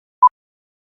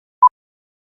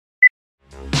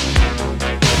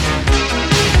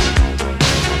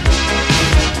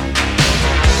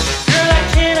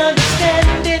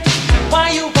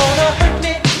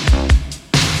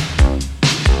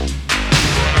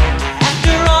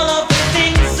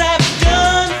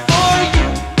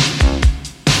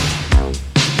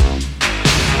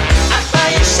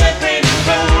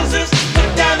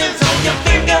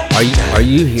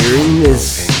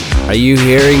Are you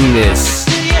hearing this?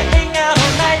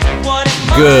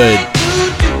 Good.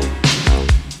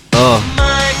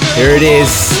 Here it is.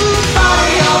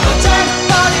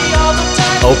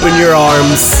 Open your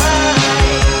arms.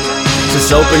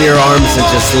 Just open your arms and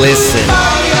just listen.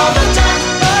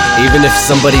 Even if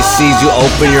somebody sees you,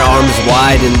 open your arms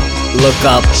wide and look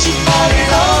up.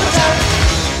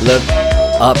 Look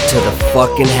up to the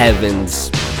fucking heavens.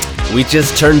 We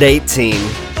just turned 18.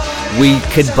 We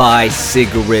could buy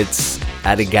cigarettes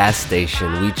at a gas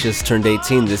station. We just turned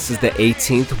 18. This is the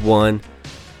 18th one.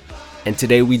 And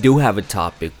today we do have a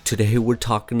topic. Today we're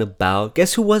talking about,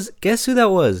 guess who that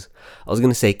was? I was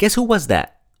going to say, guess who was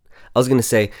that? I was going to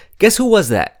say, guess who was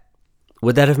that?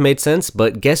 Would that have made sense?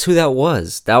 But guess who that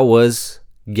was? That was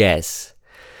Guess.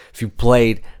 If you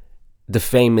played the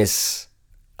famous,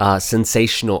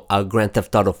 sensational Grand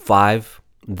Theft Auto 5,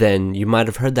 then you might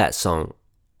have heard that song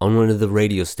on one of the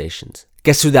radio stations.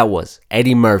 Guess who that was?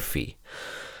 Eddie Murphy.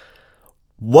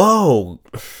 Whoa.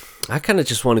 I kind of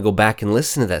just want to go back and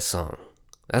listen to that song.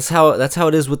 That's how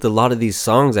it is with a lot of these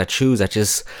songs I choose. I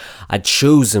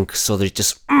choose them so they're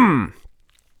just, I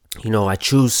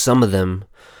choose some of them.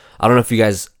 I don't know if you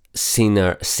guys seen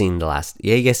the last.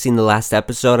 Yeah, you guys seen the last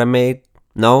episode I made?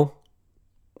 No?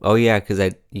 Oh yeah,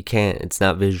 because you can't. It's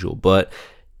not visual. But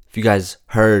if you guys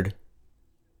heard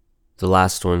the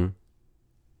last one,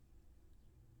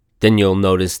 then you'll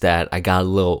notice that I got a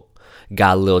little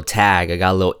tag. I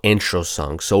got a little intro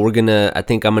song. So I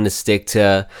think I'm gonna stick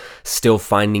to still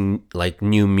finding like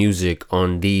new music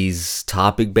on these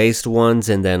topic based ones,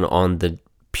 and then on the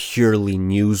purely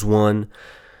news one,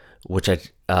 which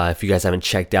if you guys haven't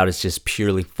checked out, it's just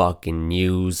purely fucking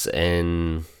news,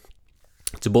 and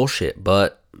it's a bullshit,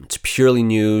 but it's purely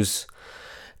news,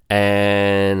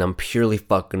 and I'm purely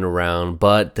fucking around.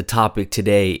 But the topic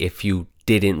today, if you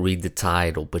didn't read the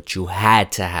title, but you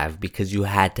had to have, because you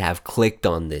had to have clicked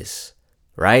on this,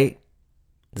 right?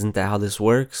 Isn't that how this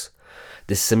works?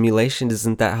 This simulation,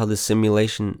 isn't that how the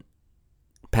simulation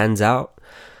pans out?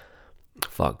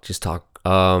 Fuck, just talk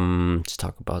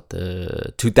about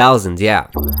the 2000s, yeah.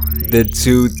 The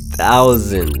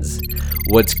 2000s.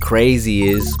 What's crazy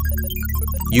is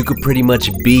you could pretty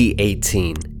much be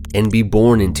 18 and be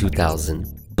born in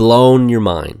 2000. Blown your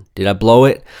mind. Did I blow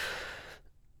it?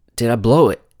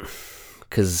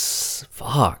 Because,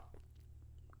 fuck.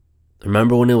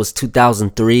 Remember when it was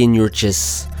 2003 and you were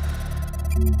just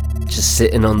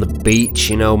sitting on the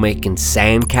beach, making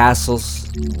sandcastles?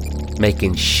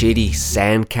 Making shitty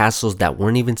sandcastles that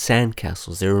weren't even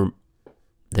sandcastles.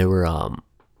 They were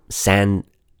sand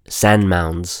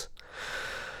mounds.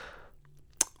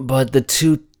 But the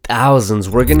 2000s,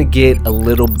 we're gonna get a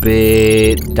little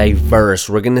bit diverse.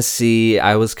 We're gonna see.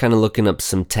 I was kind of looking up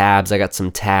some tabs. I got some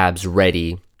tabs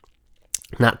ready.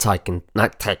 Not talking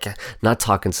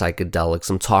psychedelics.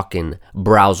 I'm talking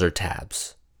browser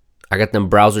tabs. I got them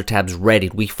browser tabs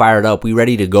ready. We fired up. We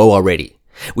ready to go already.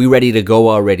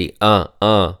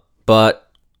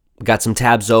 But got some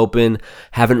tabs open.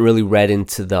 Haven't really read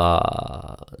into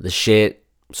the shit,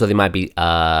 so they might be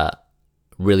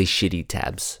really shitty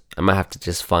tabs. I might have to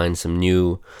just find some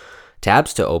new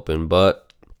tabs to open,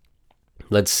 but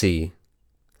let's see.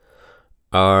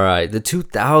 All right, the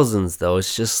 2000s though,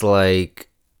 it's just like,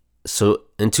 so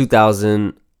in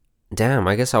 2000, damn,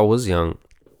 I guess I was young.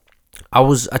 I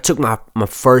took my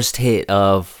first hit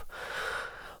of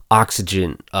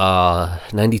Oxygen,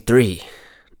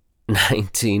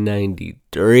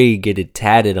 1993, get it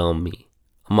tatted on me,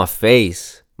 on my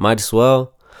face. Might as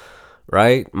well,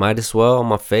 right? On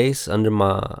my face, under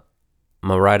my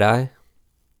right eye.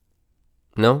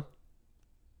 No?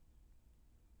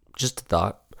 Just a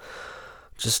thought.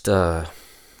 Just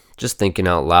thinking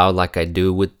out loud like I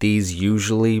do with these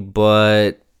usually,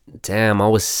 but damn, I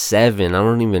was 7. I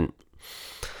don't even,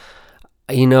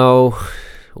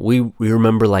 we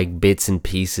remember like bits and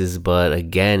pieces, but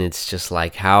again, it's just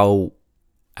like, how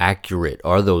accurate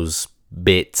are those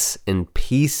bits and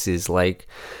pieces? Like,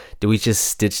 do we just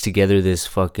stitch together this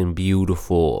fucking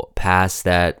beautiful past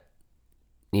that,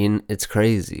 it's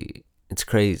crazy.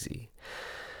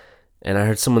 And I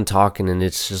heard someone talking, and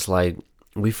it's just like,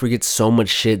 we forget so much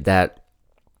shit that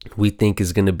we think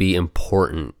is going to be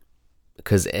important.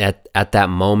 Because at that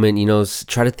moment,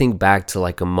 try to think back to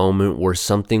like a moment where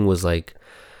something was like,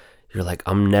 you're like,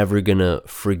 I'm never gonna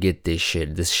forget this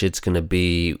shit. This shit's gonna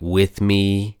be with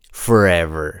me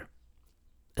forever.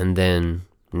 And then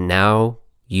now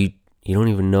you don't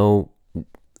even know,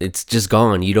 it's just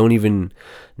gone. You don't even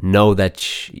know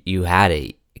that you had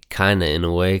it, kind of, in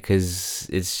a way, because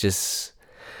it's just,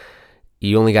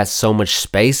 you only got so much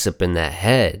space up in that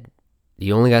head.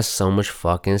 You only got so much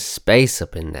fucking space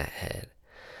up in that head.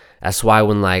 That's why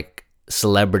when like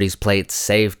celebrities play it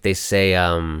safe, they say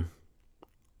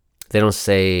they don't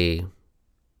say,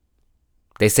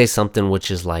 they say something which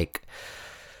is like,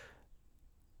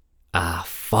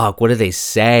 fuck, what do they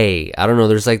say? I don't know.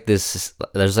 There's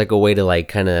like a way to like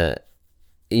kind of,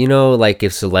 like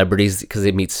if celebrities, because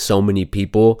they meet so many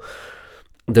people,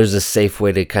 there's a safe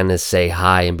way to kind of say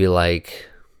hi and be like,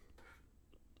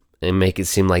 and make it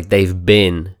seem like they've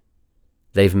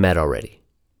met already.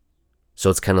 So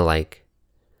it's kind of like,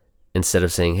 instead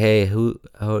of saying, hey, who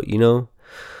the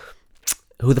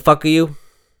fuck are you?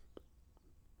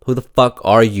 Who the fuck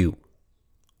are you?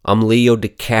 I'm Leo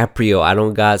DiCaprio. I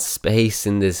don't got space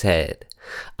in this head.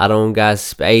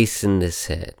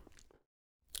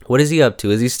 What is he up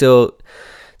to? Is he still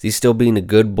being a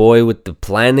good boy with the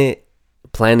planet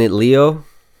Leo?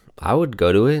 I would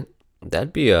go to it.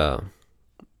 That'd be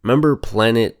remember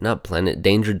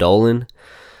Danger Dolan?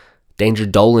 Danger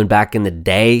Dolan back in the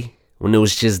day when it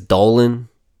was just Dolan.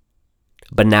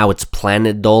 But now it's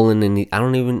Planet Dolan, and I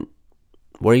don't even,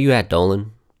 where are you at,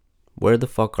 Dolan? Where the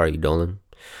fuck are you, Dolan?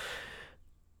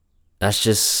 That's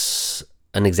just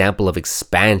an example of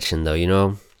expansion,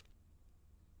 though,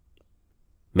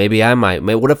 Maybe I might.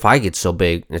 What if I get so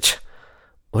big?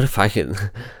 What if I get,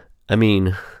 I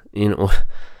mean,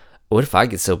 what if I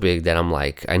get so big that I'm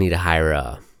like, I need to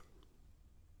hire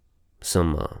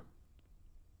some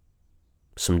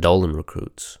Dolan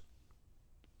recruits?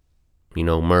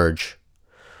 Merge.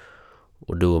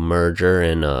 We'll do a merger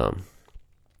and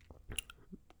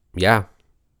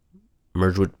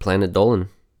merge with Planet Dolan.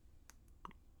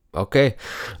 Okay,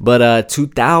 but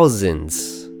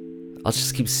 2000s. I'll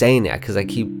just keep saying that because I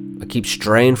keep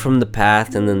straying from the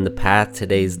path, and then the path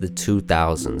today is the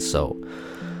 2000s. So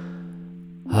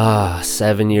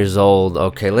 7 years old.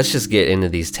 Okay, let's just get into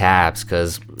these tabs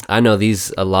because I know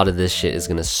a lot of this shit is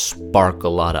gonna spark a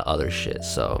lot of other shit.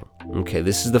 So okay,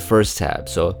 this is the first tab.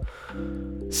 So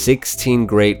 16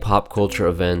 great pop culture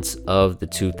events of the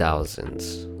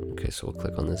 2000s. Okay, so we'll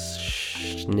click on this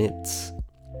schnitz.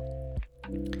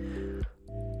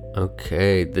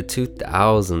 Okay, the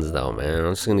 2000s though, man.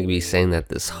 I'm just gonna be saying that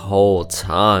this whole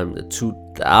time. The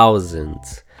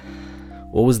 2000s.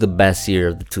 What was the best year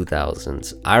of the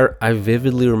 2000s? I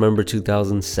vividly remember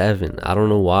 2007. I don't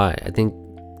know why. I think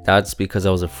that's because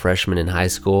I was a freshman in high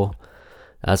school.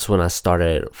 That's when I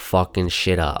started fucking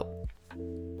shit up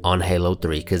on Halo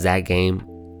 3, because that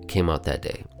game came out that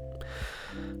day.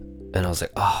 And I was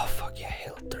like, oh, fuck yeah,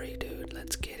 Halo 3, dude.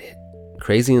 Let's get it.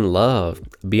 Crazy in Love,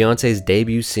 Beyonce's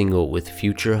debut single with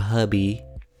future hubby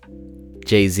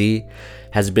Jay-Z,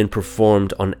 has been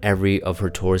performed on every of her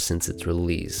tours since its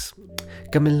release.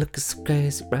 Got me looking so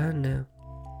crazy right now.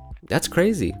 That's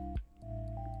crazy.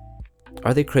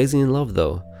 Are they crazy in love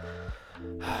though?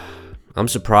 I'm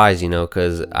surprised,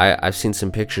 because I've seen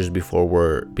some pictures before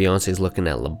where Beyonce's looking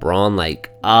at LeBron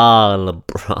like,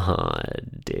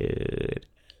 LeBron, dude.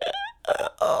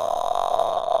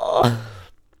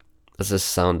 That's a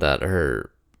sound that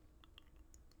her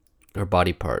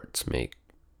body parts make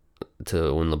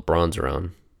to when LeBron's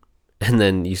around. And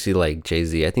then you see like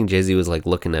Jay-Z. I think Jay-Z was like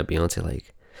looking at Beyonce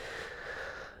like,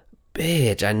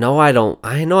 bitch, I know I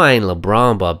ain't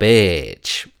LeBron, but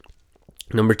bitch.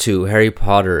 Number 2, Harry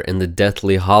Potter and the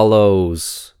Deathly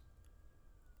Hallows.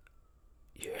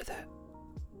 You hear that?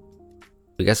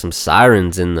 We got some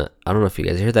sirens in the, I don't know if you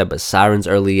guys hear that, but sirens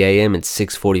early AM at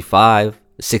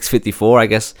 6:54, I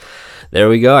guess. There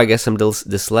we go. I guess I'm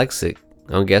dyslexic.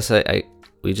 I guess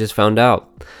we just found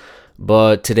out.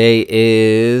 But today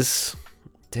is,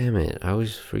 damn it, I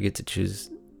always forget to choose.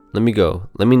 Let me go.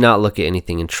 Let me not look at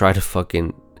anything and try to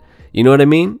fucking, you know what I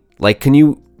mean? Like, can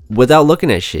you, without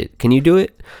looking at shit, can you do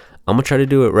it? I'm gonna try to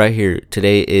do it right here.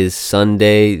 Today is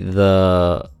Sunday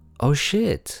oh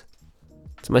shit,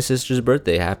 it's my sister's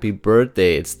birthday. Happy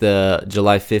birthday. It's the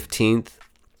July 15th.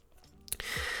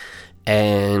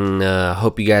 And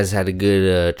hope you guys had a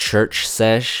good church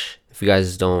sesh. If you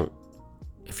guys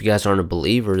aren't a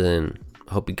believer, then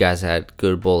hope you guys had a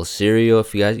good bowl of cereal.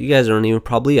 If you guys aren't even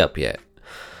probably up yet.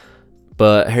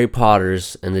 But Harry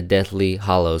Potter's and the Deathly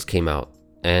Hallows came out,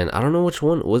 and I don't know which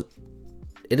one was.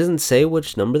 It doesn't say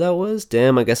which number that was.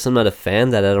 Damn, I guess I'm not a fan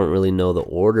that I don't really know the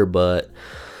order, but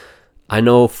I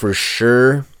know for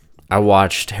sure I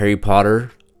watched Harry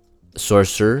Potter,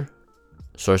 Sorcerer's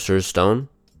Stone.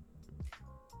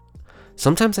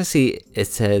 Sometimes I see it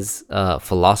says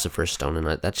Philosopher's Stone, and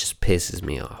that just pisses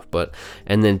me off.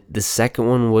 And then the second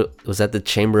one was at the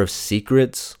Chamber of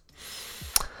Secrets.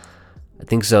 I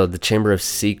think so, the Chamber of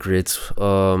Secrets,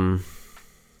 right?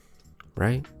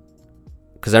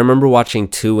 Because I remember watching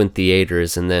 2 in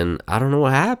theaters, and then I don't know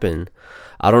what happened.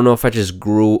 I don't know if I just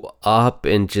grew up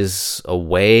and just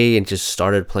away and just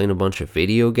started playing a bunch of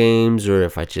video games, or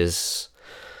if I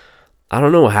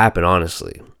don't know what happened,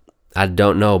 honestly. I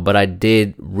don't know, but I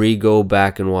did go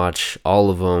back and watch all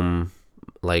of them,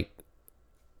 like,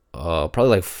 probably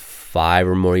like 5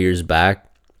 or more years back.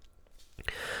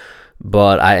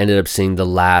 But I ended up seeing the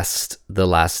last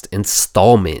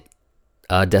installment,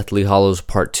 Deathly Hallows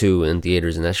Part 2 in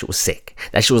theaters, and that shit was sick.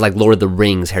 That shit was like Lord of the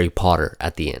Rings, Harry Potter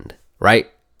at the end,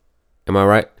 right? Am I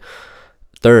right?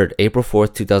 3rd, April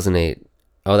 4th, 2008.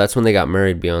 Oh, that's when they got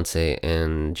married, Beyonce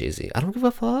and Jay-Z. I don't give a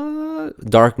fuck.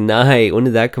 Dark Knight, when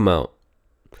did that come out?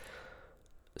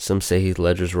 Some say Heath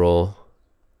Ledger's role.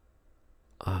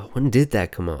 When did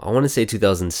that come out? I want to say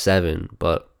 2007,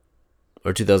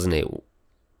 or 2008.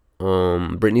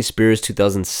 Britney Spears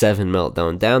 2007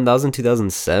 Meltdown. Damn, that was in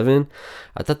 2007?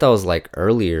 I thought that was like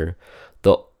earlier.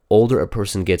 The older a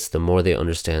person gets, the more they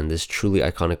understand this truly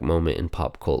iconic moment in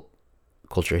pop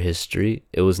culture history.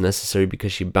 It was necessary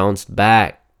because she bounced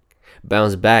back. Yeah,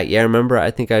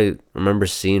 I think I remember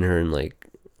seeing her in, like,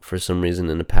 for some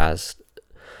reason in the past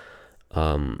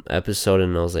episode,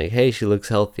 and I was like, hey, she looks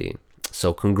healthy.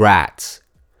 So congrats.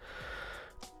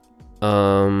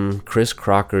 Chris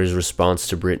Crocker's response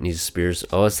to Britney Spears.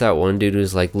 Oh, it's that one dude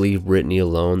who's like, leave Britney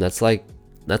alone. That's kind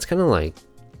of like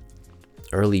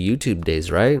early YouTube days,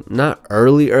 right? Not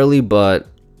early, but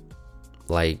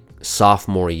like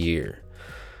sophomore year.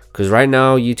 Because right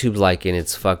now YouTube's like in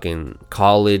its fucking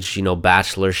college,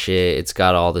 bachelor shit. It's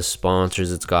got all the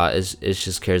sponsors. It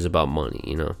just cares about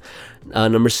money,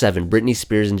 Number 7, Britney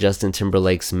Spears and Justin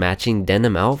Timberlake's matching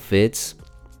denim outfits.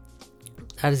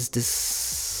 That is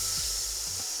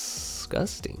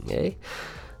disgusting, eh?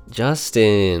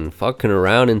 Justin fucking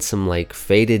around in some like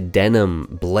faded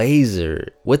denim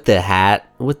blazer with the hat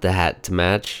to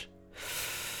match.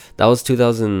 That was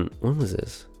 2000. When was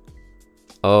this?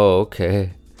 Oh,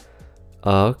 okay.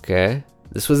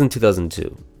 This was in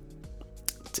 2002.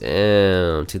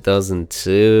 Damn,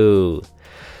 2002.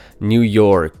 New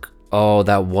York. Oh,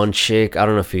 that one chick. I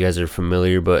don't know if you guys are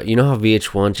familiar, but you know how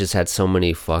VH1 just had so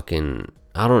many fucking,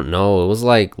 I don't know, it was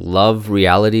like love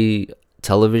reality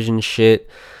television shit,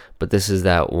 but this is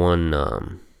that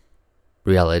one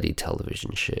reality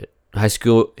television shit. High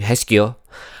School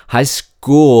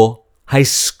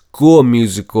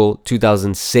Musical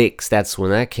 2006. That's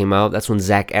when that came out. That's when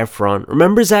Zac Efron.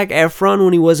 Remember Zac Efron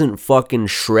when he wasn't fucking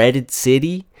Shredded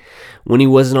City? When he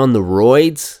wasn't on the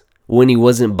roids? When he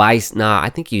wasn't I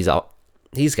think he's got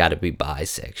to be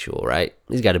bisexual, right?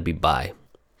 He's got to be bi.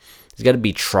 He's got to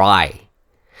be tri.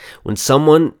 When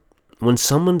someone's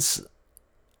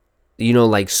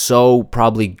like so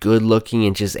probably good looking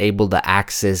and just able to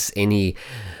access any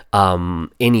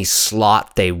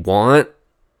slot they want,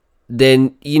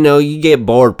 then you get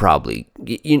bored probably.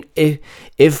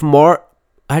 If how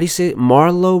do you say it?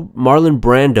 Marlon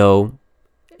Brando,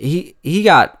 he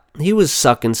was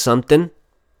sucking something.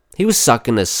 He was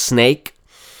sucking a snake,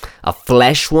 a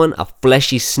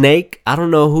fleshy snake. I don't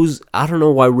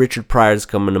know why Richard Pryor's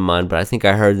coming to mind, but I think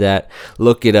I heard that.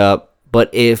 Look it up. But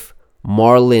if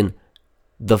Marlon,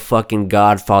 the fucking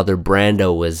Godfather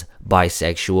Brando, was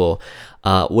bisexual,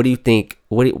 what do you think?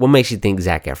 What makes you think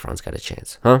Zac Efron's got a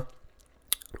chance, huh?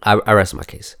 I rest my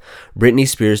case. Britney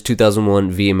Spears 2001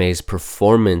 VMAs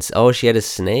performance. Oh, she had a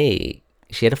snake.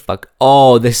 She had a fuck.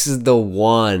 Oh, this is the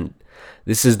one.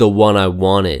 This is the one I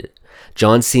wanted.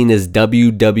 John Cena's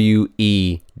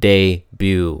WWE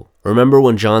debut. Remember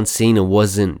when John Cena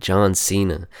wasn't John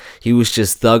Cena? He was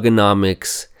just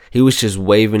Thugonomics. He was just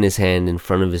waving his hand in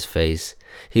front of his face.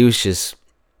 He was just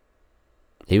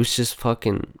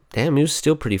fucking, damn, he was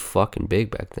still pretty fucking big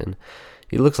back then.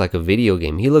 He looks like a video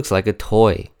game. He looks like a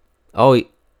toy. Oh,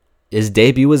 his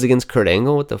debut was against Kurt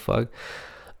Angle? What the fuck?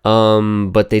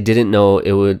 But they didn't know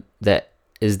that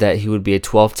he would be a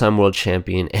 12-time world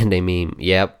champion and a meme.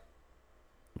 Yep.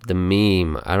 The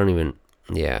meme. I don't even,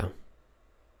 yeah.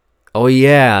 Oh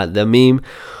yeah, the meme.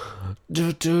 Do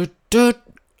it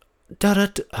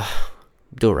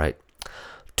right.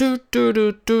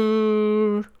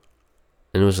 And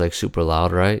it was like super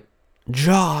loud, right?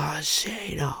 John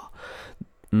Cena.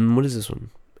 What is this one?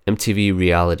 MTV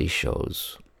reality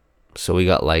shows. So we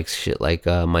got like shit like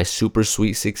My Super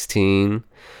Sweet 16.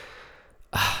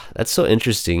 That's so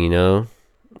interesting,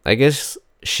 I guess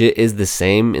shit is the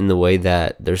same in the way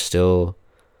that they're still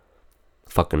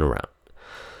fucking around.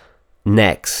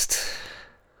 Next.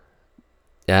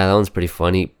 Yeah, that one's pretty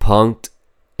funny. Punk'd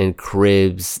and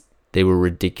Cribs, they were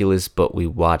ridiculous, but we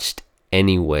watched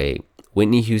anyway.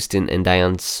 Whitney Houston and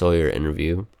Diane Sawyer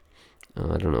interview.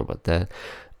 Oh, I don't know about that.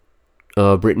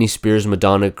 Britney Spears,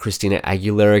 Madonna, Christina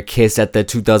Aguilera kiss at the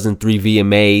 2003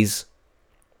 VMAs.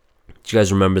 Do you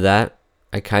guys remember that?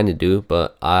 I kind of do,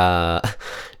 but I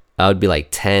would be like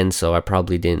 10, so I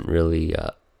probably didn't really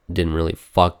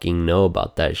fucking know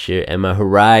about that shit. Am I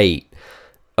right?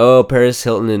 Oh, Paris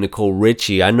Hilton and Nicole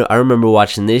Richie. I remember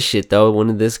watching this shit though. When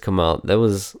did this come out?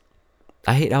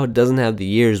 I hate how it doesn't have the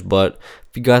years, but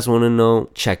if you guys want to know,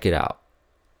 check it out.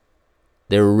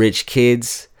 They were rich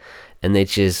kids, and they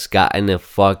just got into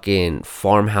fucking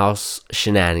farmhouse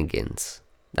shenanigans.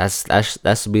 That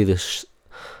should be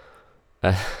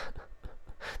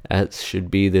that should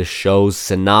be the show's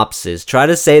synopsis. Try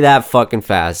to say that fucking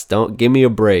fast. Don't give me a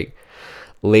break.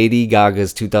 Lady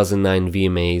Gaga's 2009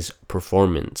 VMAs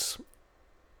performance.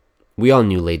 We all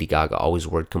knew Lady Gaga always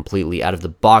worked completely out of the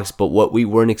box, but what we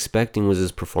weren't expecting was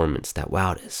this performance that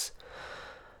wowed us.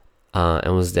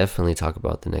 And was definitely talked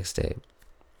about the next day.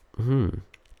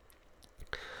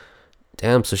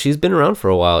 Damn, so she's been around for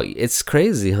a while. It's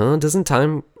crazy, huh? Doesn't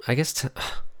time... I guess...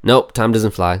 Nope, time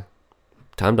doesn't fly.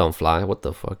 Time don't fly. What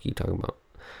the fuck are you talking about?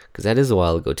 Because that is a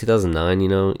while ago. 2009, you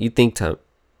know? You think time...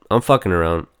 I'm fucking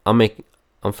around. I'm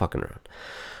fucking around.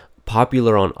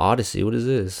 Popular on Odyssey. What is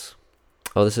this?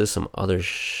 Oh, this is some other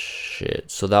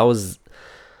shit. So that was...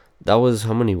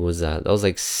 How many was that? That was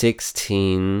like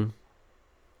 16...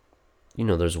 You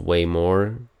know, there's way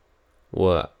more.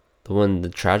 What?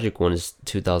 The tragic one is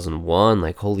 2001.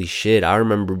 Like, holy shit. I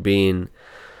remember being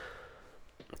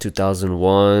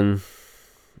 2001.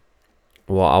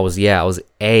 Well, I was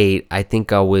 8. I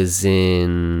think I was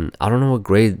in, I don't know what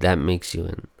grade that makes you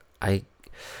in. I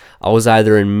was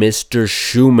either in Mr.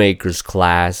 Shoemaker's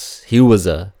class.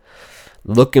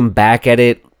 Looking back at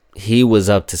it, he was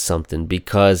up to something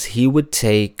because he would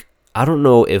take, I don't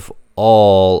know if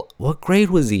what grade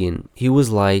was he in? He was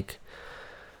like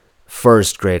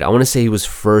first grade. I want to say he was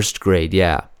first grade.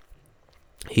 Yeah.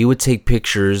 He would take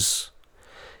pictures.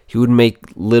 He would make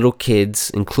little kids,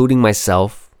 including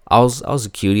myself. I was a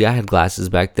cutie. I had glasses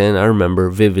back then. I remember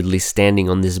vividly standing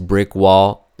on this brick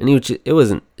wall, and it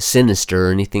wasn't sinister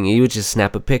or anything. He would just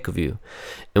snap a pic of you,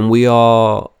 and we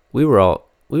were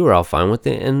all fine with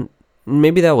it. And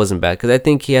maybe that wasn't bad because I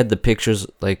think he had the pictures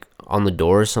like on the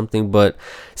door or something. But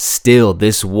still,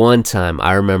 this one time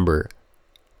I remember,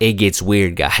 it gets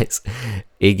weird, guys.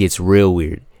 It gets real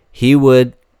weird.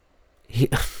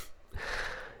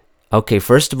 Okay,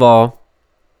 first of all,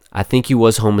 I think he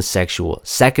was homosexual.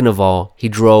 Second of all, he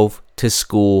drove to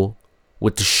school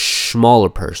with the smaller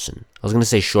person. I was going to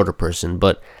say shorter person,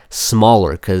 but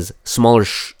smaller, because smaller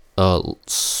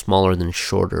than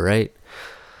shorter, right?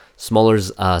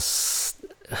 Smaller's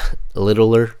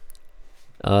littler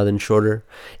than shorter.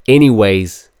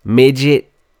 Anyways,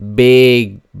 midget,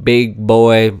 big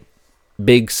boy,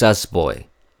 big sus boy.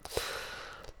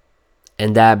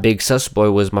 And that big sus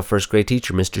boy was my first grade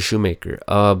teacher, Mr. Shoemaker.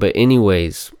 But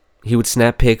anyways, he would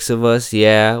snap pics of us.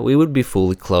 Yeah, we would be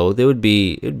fully clothed. It'd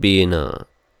be in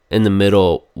the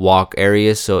middle walk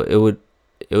area, so it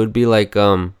would be like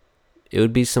it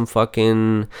would be some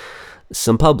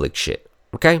public shit.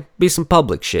 Okay? Be some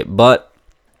public shit. But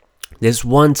this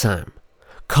one time,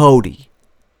 Cody,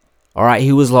 all right,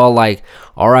 he was all like,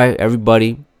 all right,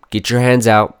 everybody, get your hands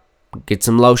out, get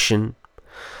some lotion.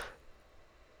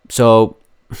 So,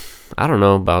 I don't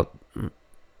know about,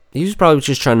 he was probably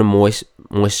just trying to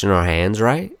moisten our hands,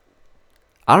 right?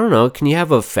 I don't know. Can you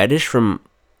have a fetish from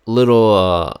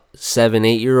little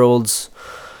 7-8-year-olds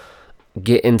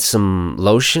getting some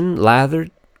lotion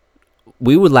lathered?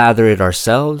 We would lather it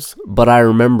ourselves, but I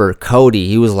remember Cody,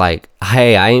 he was like,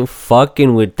 hey, I ain't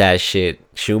fucking with that shit,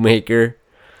 Shoemaker.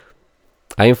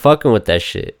 I ain't fucking with that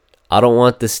shit. I don't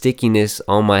want the stickiness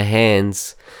on my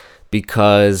hands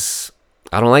because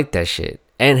I don't like that shit.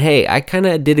 And hey, I kind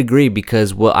of did agree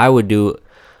because what I would do,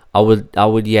 I would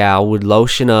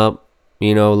lotion up,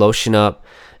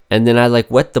 and then I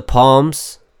like wet the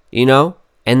palms, and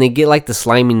then get like the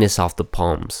sliminess off the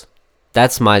palms.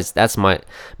 That's my,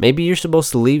 maybe you're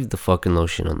supposed to leave the fucking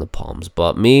lotion on the palms,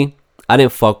 but me, I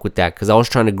didn't fuck with that because I was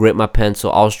trying to grip my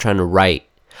pencil. I was trying to write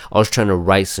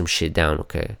some shit down,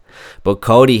 okay? But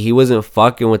Cody, he wasn't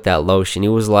fucking with that lotion. He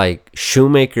was like,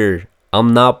 Shoemaker,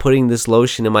 I'm not putting this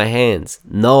lotion in my hands.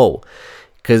 No.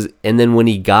 And then when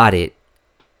he got it,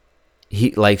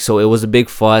 so it was a big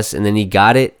fuss, and then he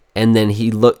got it, and then he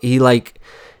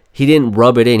didn't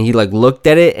rub it in. He looked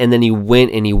at it, and then he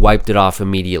went and he wiped it off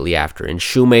immediately after. And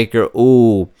Shoemaker,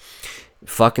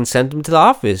 fucking sent him to the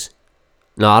office.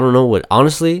 No, I don't know what.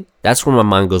 Honestly, that's where my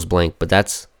mind goes blank. But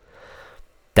that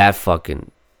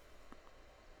fucking,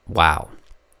 wow.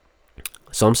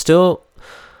 So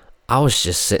I was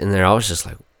just sitting there. I was just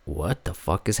like, what the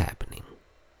fuck is happening?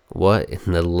 What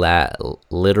in the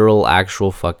literal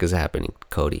actual fuck is happening,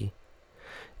 Cody?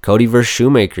 Cody versus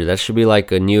Shoemaker. That should be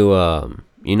like a new,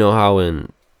 you know how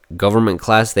in government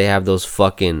class they have those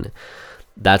fucking,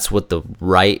 that's what the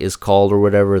right is called or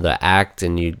whatever, the act,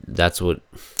 and that's what,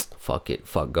 fuck it,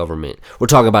 fuck government. We're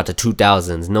talking about the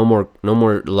 2000s. No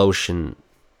more lotion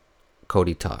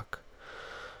Cody talk.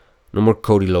 No more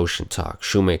Cody lotion talk.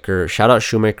 Shoemaker. Shout out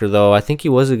Shoemaker though. I think he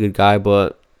was a good guy,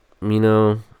 but you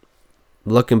know,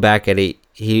 looking back at it,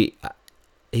 he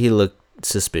looked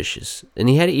suspicious. And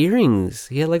he had earrings.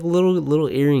 He had like little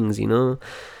earrings, you know.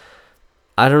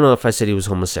 I don't know if I said he was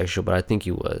homosexual, but I think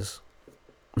he was.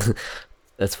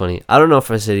 That's funny. I don't know if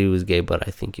I said he was gay, but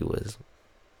I think he was.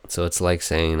 So it's like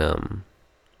saying,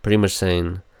 pretty much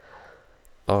saying,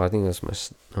 oh, I think that's my,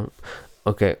 oh,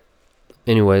 okay.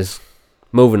 Anyways,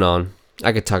 moving on.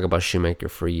 I could talk about Shoemaker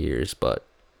for years, but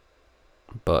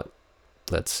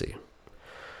let's see.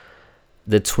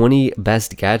 The 20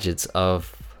 best gadgets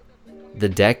of the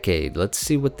decade. Let's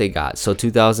see what they got. So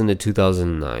 2000 to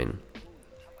 2009.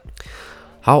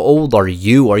 How old are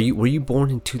you? Were you born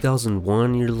in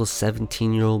 2001? You're a little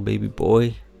 17-year-old baby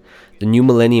boy. The new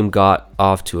millennium got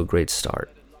off to a great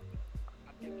start.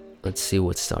 Let's see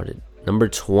what started. Number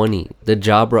 20, the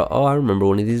Jabra. Oh, I remember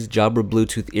one of these. Jabra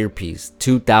Bluetooth earpiece.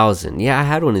 2000. Yeah, I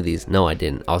had one of these. No, I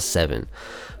didn't. I was 7.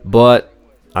 But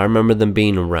I remember them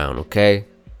being around, okay?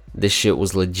 This shit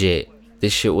was legit.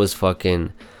 This shit was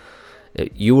fucking...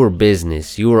 You were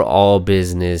business. You were all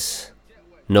business.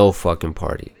 No fucking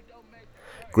party.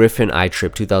 Griffin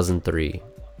iTrip 2003.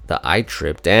 The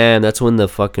iTrip. Damn, that's when the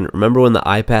fucking... Remember when the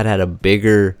iPad had a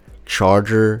bigger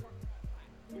charger?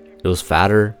 It was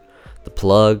fatter. The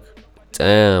plug.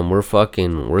 Damn,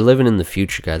 we're living in the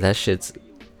future, guys. That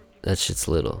shit's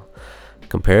little.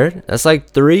 Compared? That's like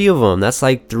 3 of them. That's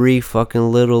like 3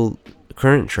 fucking little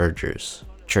current chargers.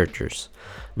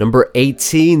 Number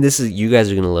 18. This is, you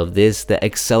guys are gonna love this. The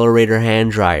accelerator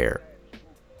hand dryer.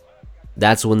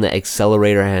 That's when the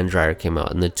accelerator hand dryer came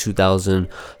out in the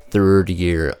 2003rd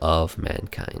year of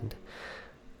mankind.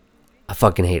 I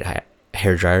fucking hate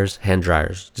hair dryers, hand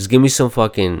dryers. Just give me some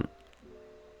fucking.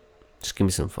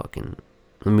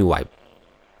 Let me wipe.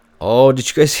 Oh, did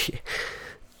you guys hear?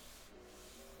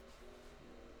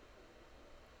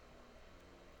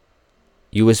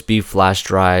 USB flash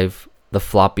drive. The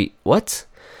floppy. What?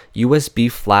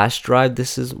 USB flash drive.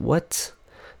 This is what?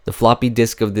 The floppy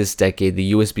disk of this decade,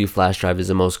 the USB flash drive is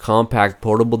the most compact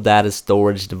portable data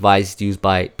storage device used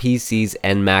by PCs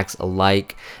and Macs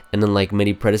alike, and unlike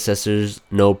many predecessors,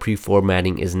 no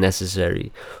pre-formatting is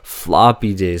necessary.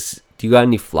 Floppy disk. Do you got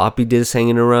any floppy disks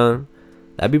hanging around?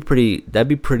 That'd be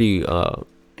pretty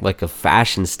like a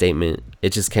fashion statement.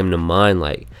 It just came to mind,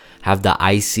 like have the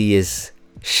iciest,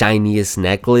 shiniest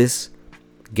necklace.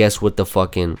 Guess what the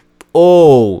fucking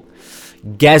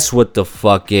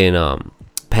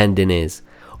pendant is.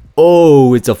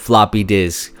 Oh, it's a floppy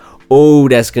disk. Oh,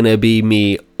 that's gonna be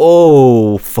me.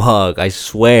 Oh, fuck. I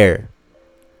swear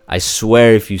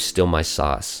if you steal my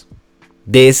sauce.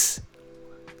 This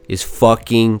is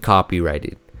fucking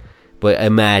copyrighted. But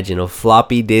imagine a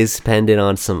floppy disk pendant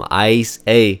on some ice.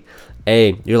 Hey,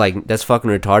 you're like, that's fucking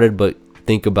retarded, but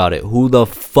think about it. Who the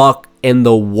fuck in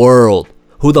the world?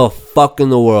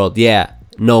 Yeah,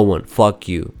 no one. Fuck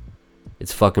you.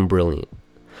 It's fucking brilliant.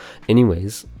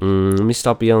 Anyways, let me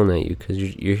stop yelling at you, because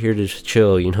you're here to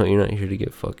chill, you know, you're not here to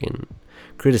get fucking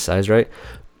criticized, right?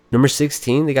 Number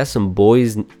 16, they got some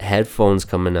boys headphones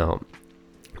coming out.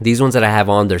 These ones that I have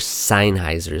on, they're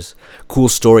Sennheisers. Cool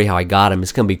story how I got them.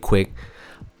 It's gonna be quick.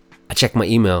 I checked my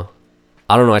email.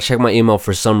 I don't know, I checked my email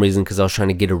for some reason because I was trying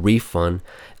to get a refund.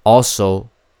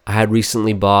 Also, I had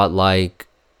recently bought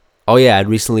I'd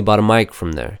recently bought a mic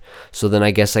from there. So then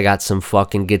I guess I got some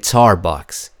fucking guitar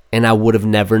bucks. And I would have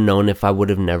never known if I would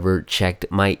have never checked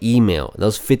my email. That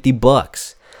was $50.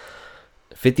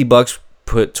 $50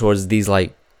 put towards these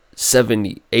like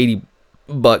 $70, $80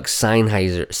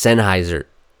 Sennheiser.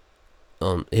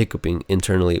 Hiccuping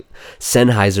internally.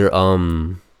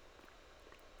 Sennheiser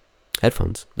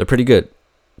headphones. They're pretty good.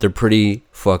 They're pretty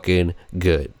fucking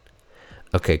good.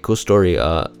 Okay, cool story.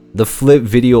 The Flip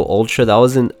Video Ultra, that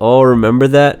was remember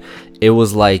that? It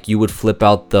was like you would flip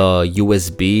out the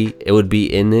USB. It would be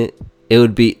in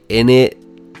it.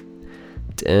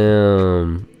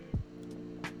 Damn.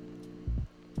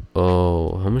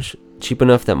 Oh, how much? Cheap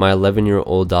enough that my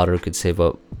 11-year-old daughter could save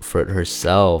up for it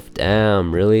herself.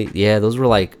 Damn, really? Yeah, those were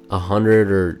like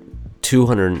 100 or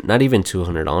 200. Not even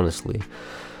 200, honestly.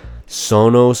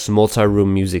 Sonos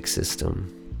multi-room music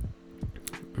system.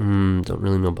 Don't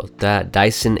really know about that.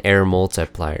 Dyson Air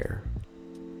Multiplier.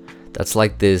 That's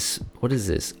like this. What is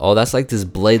this? Oh, that's like this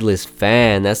bladeless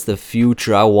fan. That's the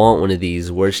future. I want one of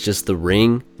these where it's just the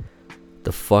ring,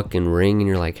 the fucking ring, and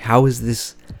you're like, how is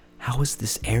this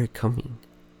air coming?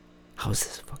 How is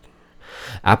this fucking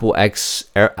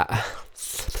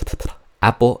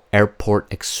Apple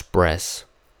Airport Express.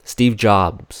 Steve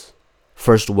Jobs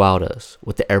first wowed us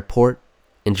with the airport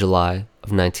in July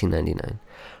of 1999.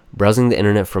 Browsing the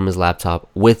internet from his laptop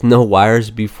with no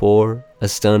wires before a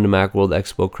stunned Macworld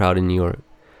Expo crowd in New York.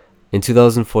 In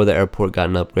 2004, the airport got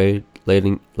an upgrade,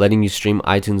 letting you stream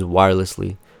iTunes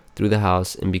wirelessly through the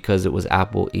house, and because it was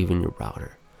Apple, even your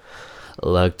router.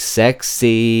 Looked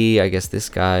sexy. I guess this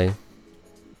guy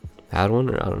had one,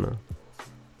 or I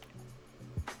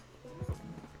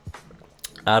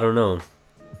don't know.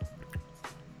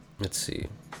 Let's see.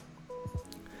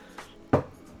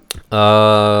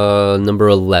 Number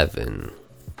 11.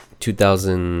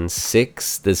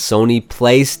 2006, the Sony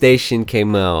PlayStation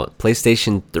came out.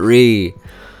 PlayStation 3.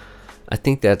 I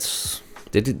think that's...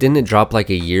 Didn't it drop like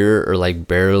a year or like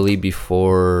barely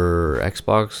before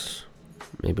Xbox?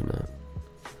 Maybe not.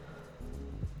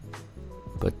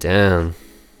 But damn.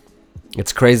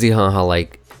 It's crazy how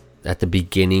like at the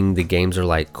beginning the games are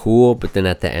like cool, but then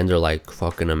at the end they're like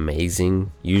fucking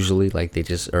amazing. Usually like they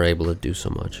just are able to do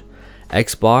so much.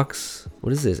 Xbox,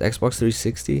 what is this? Xbox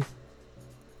 360?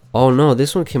 Oh no,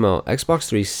 this one came out. Xbox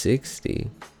 360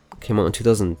 came out in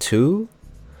 2002?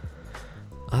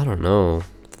 I don't know.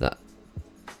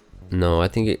 No, I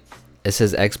think it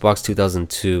says Xbox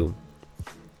 2002.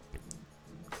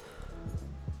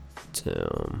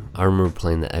 Damn. I remember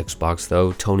playing the Xbox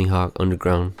though. Tony Hawk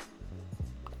Underground.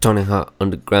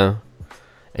 And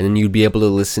then you'd be able to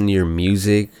listen to your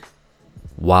music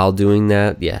while doing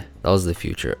that. Yeah, that was the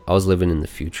future. I was living in the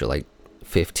future like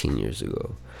 15 years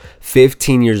ago.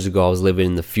 15 years ago, I was living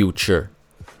in the future.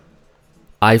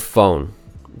 iPhone.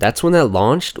 That's when that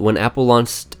launched. When Apple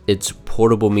launched its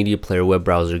portable media player, web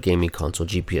browser, gaming console,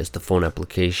 GPS, the phone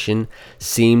application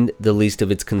seemed the least of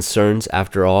its concerns.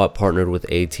 After all, it partnered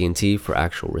with AT&T for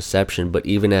actual reception. But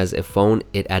even as a phone,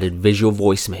 it added visual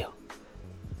voicemail.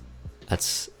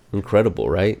 That's incredible,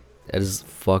 right? That is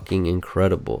fucking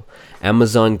incredible.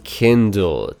 Amazon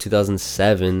Kindle,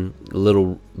 2007,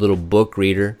 little book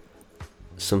reader.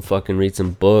 Read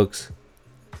some books.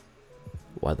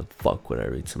 Why the fuck would I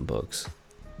read some books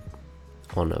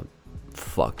on a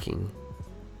fucking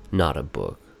not a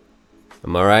book?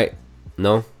 Am I right?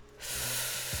 No.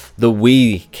 The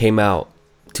Wii came out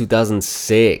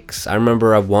 2006. I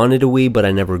remember I wanted a Wii, but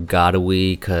I never got a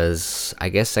Wii because I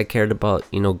guess I cared about,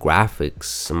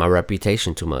 graphics and my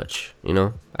reputation too much. I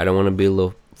don't want to be a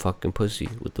little fucking pussy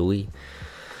with the Wii.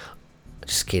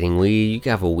 Just kidding, Wii. You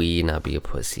can have a Wii and not be a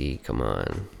pussy. Come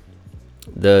on.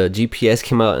 The GPS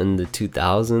came out in the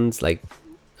 2000s.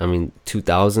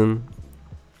 2000.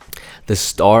 The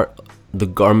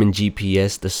Garmin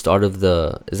GPS, the start of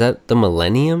is that the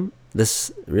millennium?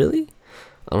 Really?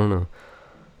 I don't know.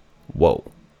 Whoa.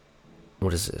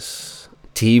 What is this?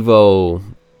 TiVo.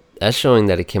 That's showing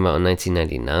that it came out in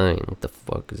 1999. What the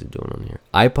fuck is it doing on here?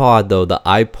 iPod, though. The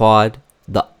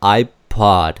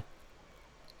iPod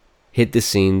hit the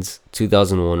scenes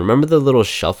 2001. Remember the little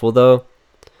shuffle, though?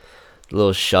 The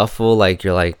little shuffle,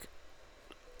 you're like...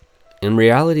 In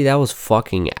reality, that was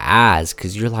fucking ass.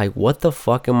 Because you're like, what the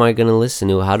fuck am I going to listen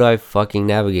to? How do I fucking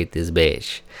navigate this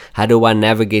bitch? How do I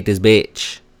navigate this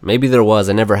bitch? Maybe there was.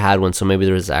 I never had one, so maybe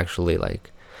there was actually,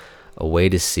 a way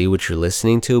to see what you're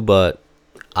listening to. But,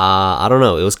 I don't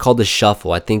know. It was called the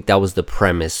shuffle. I think that was the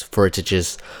premise. For it to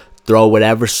just throw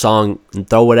whatever song.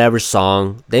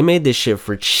 They made this shit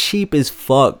for cheap as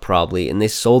fuck, probably. And they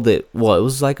sold it, it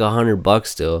was like $100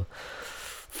 still.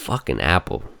 Fucking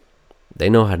Apple. They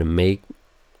know how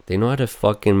to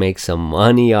fucking make some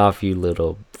money off you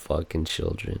little fucking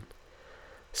children.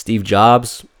 Steve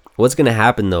Jobs, what's gonna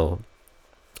happen though?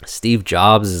 Steve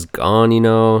Jobs is gone,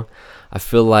 I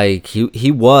feel like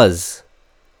he was.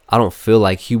 I don't feel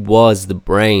like he was the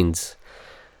brains,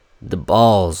 the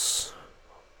balls,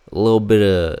 a little bit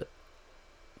of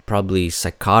probably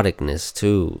psychoticness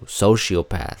too,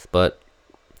 sociopath, but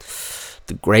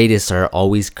the greatest are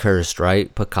always cursed,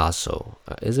 right? Picasso.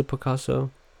 Is it Picasso?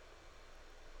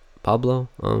 Pablo?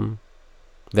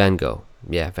 Van Gogh.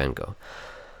 Yeah, Van Gogh.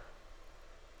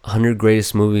 100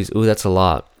 greatest movies. Ooh, that's a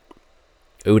lot.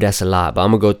 But I'm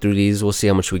going to go through these. We'll see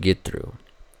how much we get through.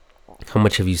 How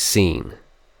much have you seen?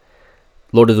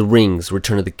 Lord of the Rings,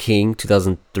 Return of the King,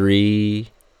 2003.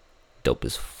 Dope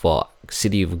as fuck.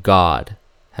 City of God.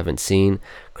 Haven't seen.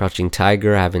 Crouching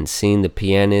Tiger, haven't seen. The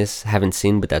Pianist, haven't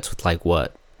seen, but that's with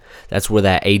what? That's where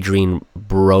that Adrian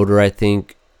Broder, I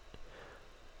think,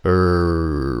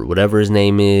 or whatever his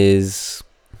name is,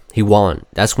 He won.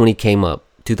 That's when he came up.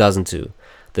 2002.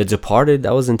 The Departed,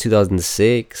 that was in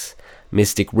 2006.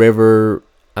 Mystic River,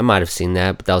 I might have seen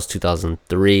that, but that was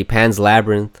 2003. Pan's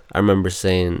Labyrinth, I remember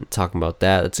talking about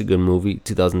that. That's a good movie.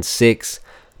 2006.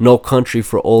 No Country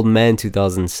for Old Men,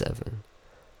 2007.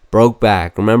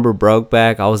 Brokeback, remember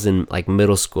Brokeback? I was in like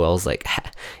middle school. I was like,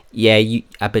 yeah,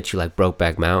 I bet you like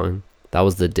Brokeback Mountain. That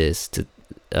was the diss to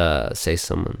say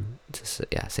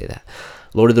that.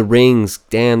 Lord of the Rings,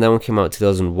 damn, that one came out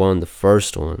 2001, the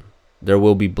first one. There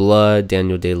Will Be Blood,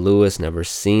 Daniel Day-Lewis, never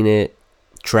seen it.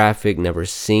 Traffic, never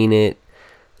seen it.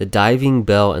 The Diving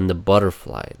Bell and the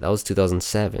Butterfly, that was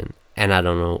 2007. And I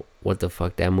don't know what the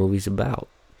fuck that movie's about.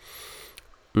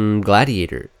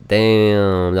 Gladiator,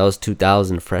 damn, that was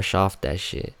 2000, fresh off that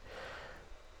shit.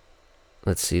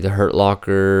 Let's see, The Hurt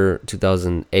Locker,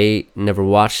 2008. Never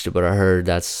watched it, but I heard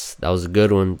that was a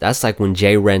good one. That's like when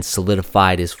Jay Rent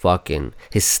solidified his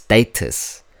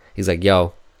status. He's like,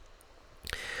 yo,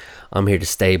 I'm here to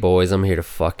stay, boys. I'm here to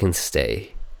fucking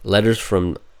stay. Letters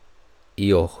from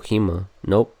Iohima.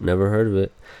 Nope, never heard of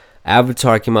it.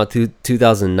 Avatar came out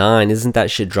 2009. Isn't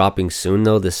that shit dropping soon,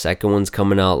 though? The second one's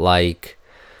coming out like...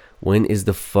 When is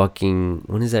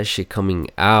that shit coming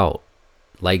out?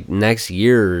 Like next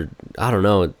year, I don't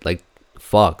know. Like,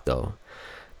 fuck though.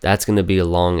 That's gonna be a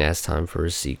long ass time for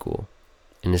a sequel.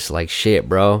 And it's like, shit,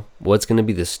 bro. What's gonna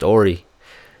be the story?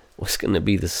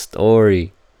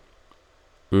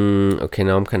 Okay,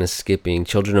 now I'm kind of skipping.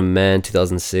 Children of Men,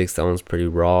 2006. That one's pretty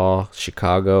raw.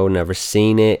 Chicago, never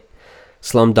seen it.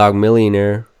 Slumdog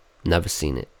Millionaire, never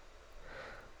seen it.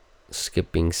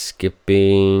 Skipping.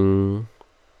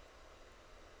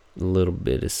 A little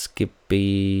bit of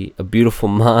Skippy. A Beautiful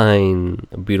Mind.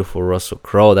 A Beautiful Russell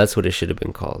Crowe. That's what it should have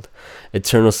been called.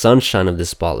 Eternal Sunshine of the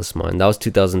Spotless Mind. That was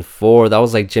 2004. That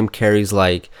was like Jim Carrey's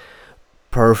like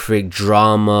perfect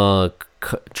drama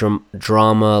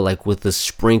like with a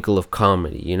sprinkle of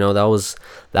comedy. You know,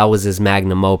 that was his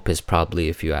magnum opus probably,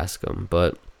 if you ask him.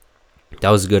 But that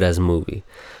was good as a movie.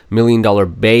 $1 Million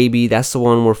Baby. That's the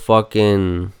one where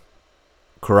fucking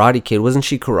Karate Kid. Wasn't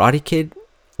she Karate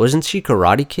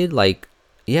Kid? Like,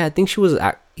 yeah, I think she was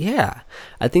like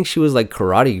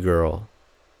Karate Girl.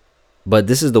 But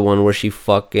this is the one where she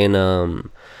fucking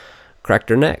cracked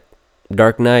her neck.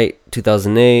 Dark Knight,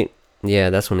 2008.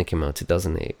 Yeah, that's when it came out,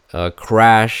 2008.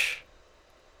 Crash.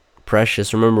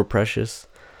 Precious, remember Precious?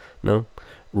 No?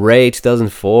 Ray,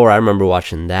 2004. I remember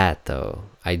watching that though.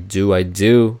 I do.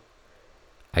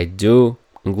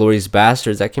 Inglourious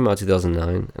Bastards, that came out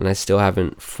 2009, and I still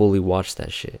haven't fully watched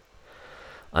that shit.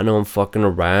 I know I'm fucking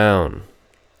around.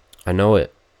 I know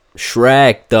it.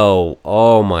 Shrek, though.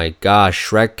 Oh my gosh.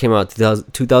 Shrek came out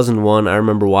 2001. I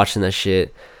remember watching that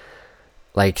shit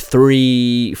like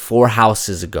 3-4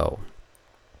 houses ago.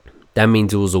 That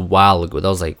means it was a while ago. That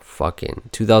was like fucking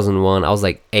 2001. I was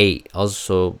like 8. I was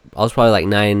probably like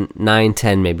 9,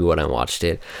 10 maybe when I watched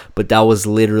it. But that was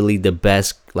literally the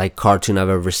best like cartoon I've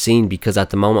ever seen, because at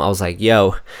the moment I was like,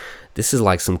 yo, this is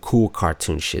like some cool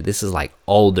cartoon shit. This is like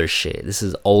older shit. This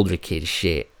is older kid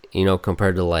shit, you know,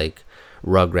 compared to like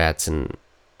Rugrats and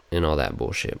all that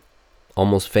bullshit.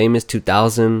 Almost Famous,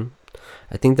 2000.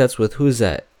 I think that's with, who's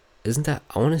that? Isn't that,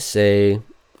 I want to say,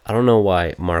 I don't know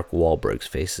why Mark Wahlberg's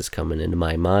face is coming into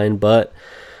my mind, but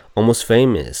Almost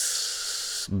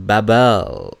Famous,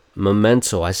 Babel,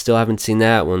 Memento. I still haven't seen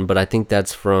that one, but I think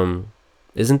that's from,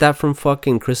 isn't that from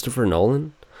fucking Christopher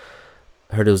Nolan?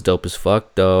 Heard it was dope as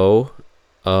fuck though.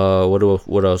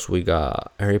 What else we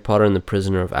got? Harry Potter and the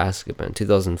Prisoner of Azkaban,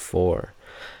 2004.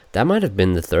 That might have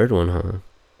been the third one, huh?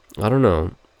 I don't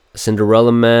know.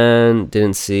 Cinderella Man,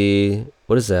 didn't see.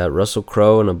 What is that? Russell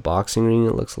Crowe in a boxing ring,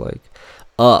 it looks like.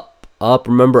 Up,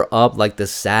 remember Up, like the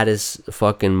saddest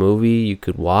fucking movie you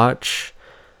could watch?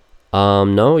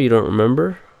 No, you don't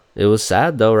remember? It was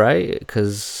sad though, right?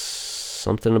 Because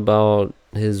something about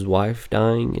his wife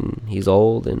dying, and he's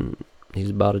old and he's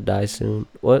about to die soon.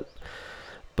 What?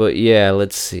 But yeah,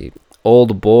 let's see.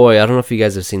 Old Boy. I don't know if you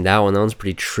guys have seen that one. That one's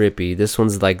pretty trippy. This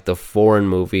one's like the foreign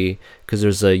movie, because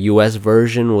there's a US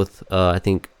version with I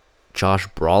think Josh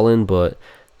Brolin, but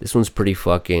this one's pretty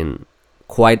fucking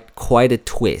quite a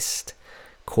twist.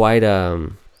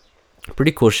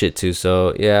 Pretty cool shit too.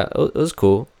 So yeah, it was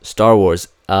cool. Star Wars.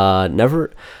 I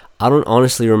don't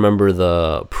honestly remember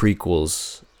the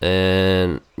prequels,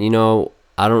 and you know,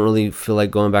 I don't really feel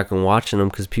like going back and watching them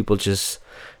because people just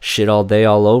shit all day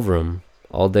all over them.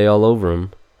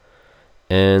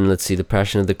 And let's see, The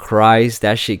Passion of the Christ.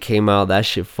 That shit came out. That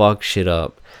shit fucked shit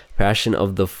up. Passion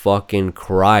of the fucking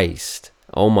Christ.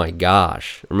 Oh my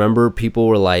gosh. Remember, people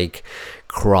were like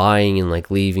crying and like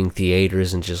leaving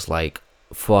theaters and just like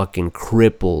fucking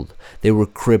crippled. They were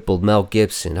crippled. Mel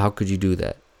Gibson. How could you do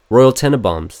that? Royal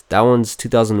Tenenbaums. That one's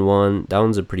 2001. That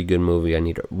one's a pretty good movie. I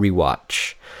need to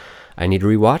rewatch.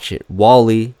 It.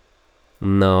 Wall-E.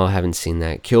 No, I haven't seen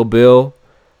that. Kill Bill.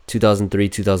 2003,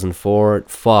 2004.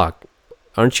 Fuck.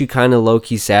 Aren't you kind of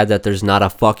low-key sad that there's not a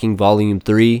fucking Volume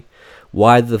 3?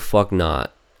 Why the fuck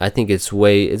not? I think it's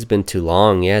been too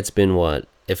long. Yeah, it's been what?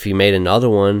 If he made another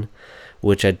one,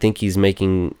 which I think he's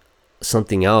making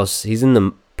something else. He's in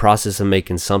the process of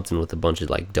making something with a bunch of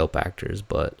like dope actors,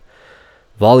 but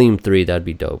Volume 3, that'd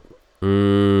be dope.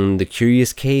 The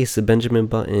Curious Case of Benjamin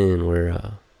Button,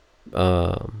 where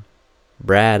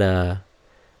Brad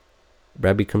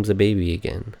becomes a baby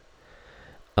again.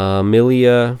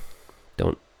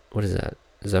 What is that?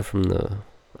 Is that from the,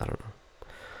 I don't know.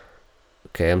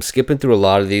 Okay, I'm skipping through a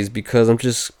lot of these because I'm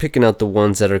just picking out the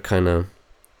ones that are kind of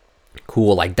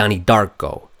cool, like Donnie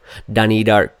Darko.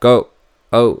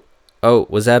 Oh,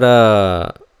 was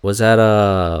that what's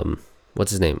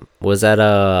his name? What's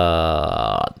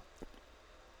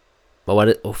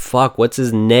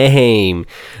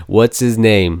his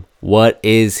name? What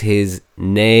is his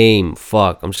name?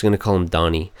 Fuck, I'm just gonna call him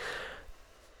Donnie.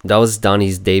 That was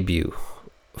Donnie's debut.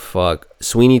 Fuck.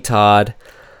 Sweeney Todd.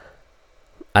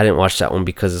 I didn't watch that one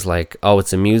because it's like, oh,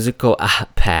 it's a musical.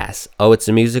 Pass. Oh, it's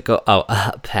a musical. Oh,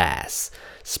 pass.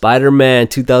 Spider-Man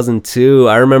 2002.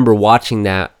 I remember watching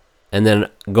that and then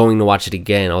going to watch it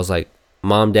again. I was like,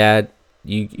 Mom, Dad,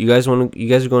 you guys are going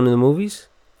to the movies?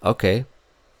 Okay.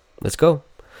 Let's go.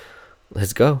 I'm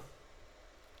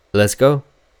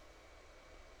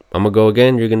going to go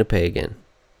again. You're going to pay again.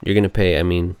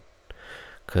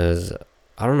 Because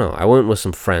I don't know. I went with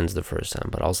some friends the first time,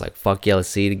 but I was like, fuck yeah, let's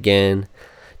see it again.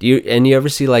 You ever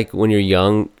see, like, when you're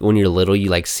little, you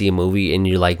like see a movie and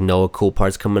you like know a cool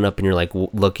part's coming up and you're like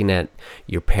looking at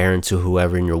your parents or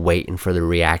whoever and you're waiting for the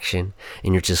reaction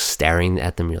and you're just staring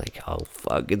at them. You're like, oh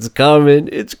fuck, it's coming.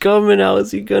 How is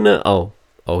he gonna? Oh,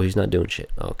 he's not doing shit.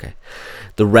 Okay.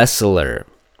 The Wrestler,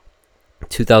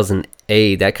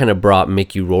 2008. That kind of brought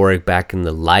Mickey Rourke back in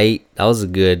the light. That was a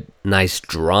good, nice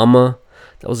drama.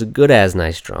 That was a good ass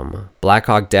nice drama. Black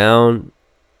Hawk Down.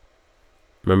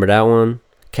 Remember that one?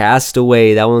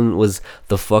 Castaway, that one was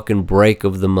the fucking break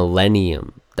of the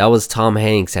millennium. That was Tom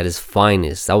Hanks at his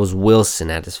finest. That was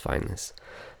Wilson at his finest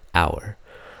hour.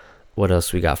 What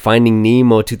else we got? Finding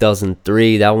Nemo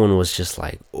 2003. That one was just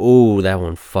like, ooh, that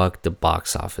one fucked the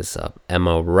box office up. Am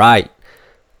I right?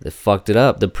 They fucked it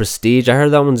up. The Prestige, I heard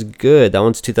that one's good. That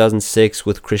one's 2006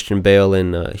 with Christian Bale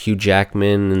and Hugh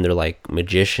Jackman, and they're like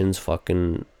magicians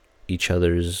fucking each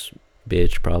other's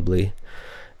bitch, probably.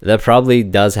 That probably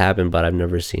does happen, but I've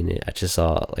never seen it. I just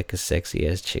saw like a sexy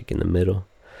ass chick in the middle,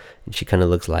 and she kind of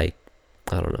looks like,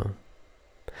 I don't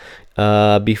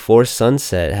know. Before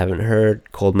Sunset, haven't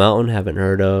heard. Cold Mountain, haven't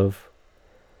heard of.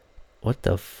 What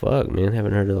the fuck, man?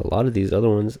 Haven't heard of a lot of these other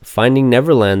ones. Finding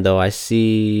Neverland, though, I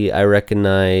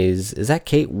recognize. Is that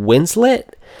Kate Winslet?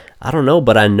 I don't know,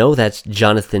 but I know that's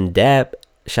Jonathan Depp.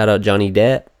 Shout out Johnny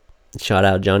Depp.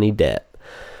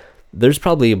 There's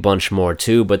probably a bunch more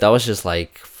too, but that was just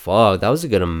like, fuck, that was a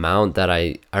good amount that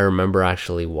I remember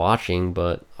actually watching.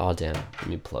 But oh damn, let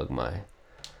me plug my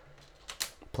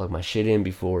shit in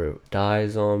before it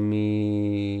dies on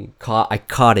me. I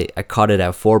caught it at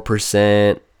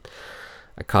 4%.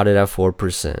 I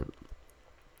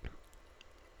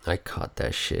caught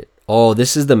that shit. Oh,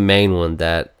 this is the main one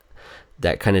that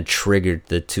kind of triggered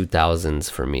the 2000s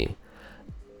for me.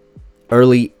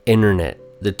 Early internet.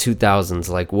 The 2000s,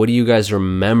 like, what do you guys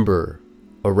remember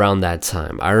around that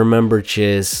time? I remember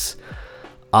just,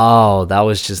 that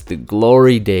was just the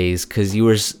glory days, because you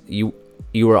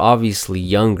were obviously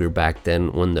younger back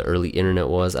then when the early internet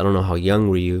was. I don't know how young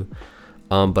were you,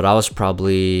 but I was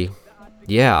probably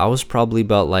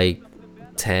about like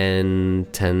 10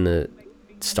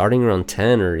 starting around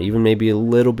 10, or even maybe a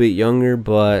little bit younger,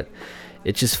 but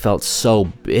it just felt so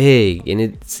big, and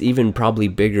it's even probably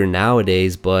bigger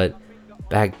nowadays, but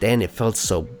back then it felt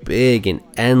so big and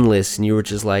endless, and you were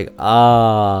just like,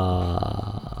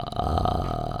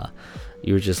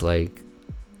 you were just like,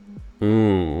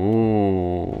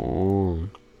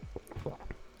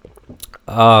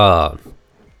 that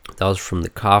was from the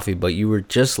coffee, but you were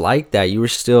just like that. You were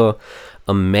still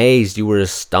amazed, you were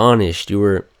astonished, you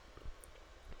were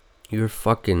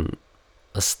fucking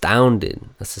astounded.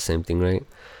 That's the same thing, right?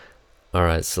 All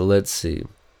right, so let's see.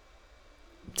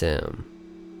 Damn.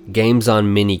 Games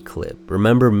on Miniclip.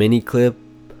 Remember Miniclip?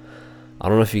 I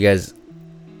don't know if you guys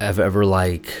have ever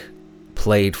like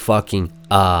played fucking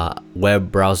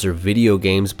web browser video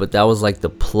games, but that was like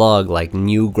the plug. Like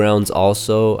Newgrounds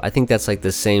also. I think that's like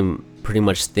the same pretty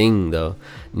much thing though.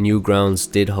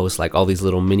 Newgrounds did host like all these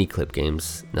little mini clip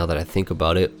games, now that I think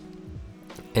about it.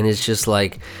 And it's just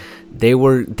like they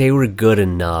were good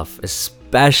enough,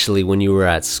 especially when you were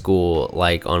at school,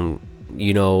 like on,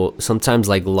 you know, sometimes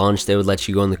like lunch they would let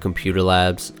you go in the computer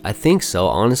labs. I think so,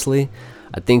 honestly.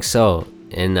 I think so.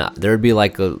 And there'd be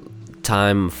like a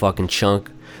time fucking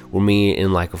chunk where me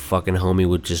and like a fucking homie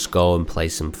would just go and play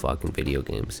some fucking video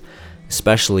games,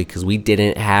 especially because we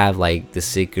didn't have like the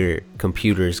secret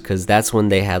computers, because that's when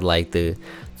they had like the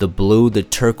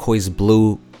turquoise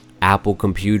blue Apple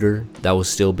computer that was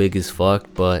still big as fuck.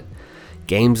 But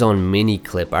games on mini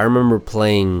clip, I remember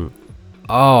playing,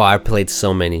 oh, I played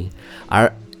so many.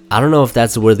 I don't know if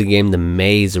that's where the game The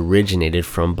Maze originated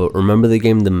from, but remember the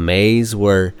game The Maze?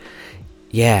 Where,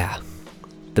 yeah,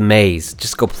 The Maze,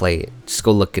 just go play it, just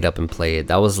go look it up and play it.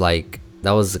 That was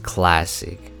a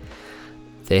classic.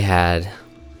 They had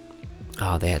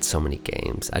so many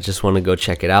games. I just want to go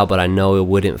check it out, but I know it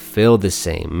wouldn't feel the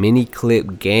same. Mini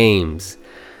clip games.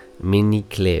 Mini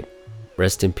clip.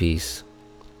 Rest in peace.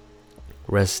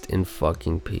 Rest in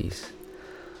fucking peace.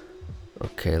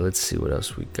 Okay, let's see what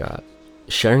else we got.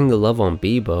 Sharing the love on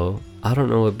Bebo. I don't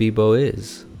know what Bebo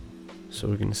is, so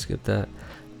we're gonna skip that.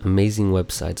 Amazing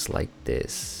websites like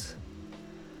this.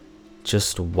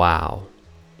 Just wow.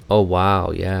 Oh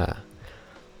wow, yeah.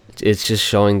 It's just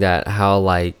showing that how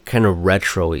like kind of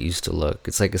retro it used to look.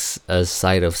 It's like a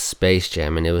site of Space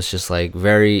Jam, and it was just like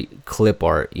very clip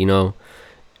art, you know.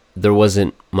 There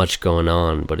wasn't much going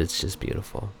on, but it's just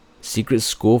beautiful. Secret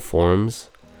school forums.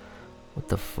 What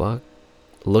the fuck?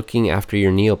 Looking after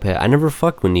your Neopet. I never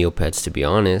fucked with Neopets, to be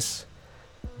honest.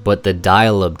 But the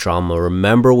dial-up drama.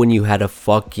 Remember when you had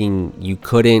you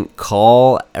couldn't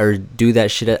call or do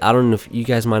that shit? I don't know if you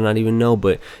guys might not even know,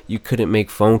 but you couldn't make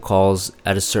phone calls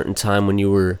at a certain time when you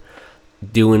were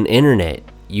doing internet.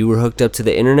 You were hooked up to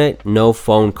the internet, no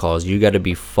phone calls. You gotta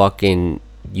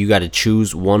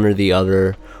choose one or the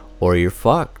other, or you're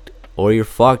fucked.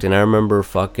 And I remember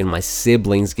fucking my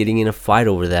siblings getting in a fight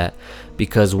over that,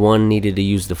 because one needed to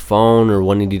use the phone or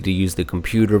one needed to use the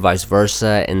computer, vice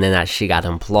versa, and then that shit got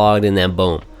unplugged, and then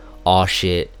boom, all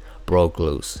shit broke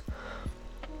loose.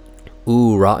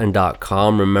 Ooh,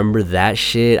 rotten.com, remember that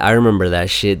shit? I remember that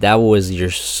shit. That was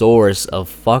your source of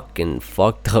fucking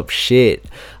fucked up shit.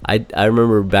 I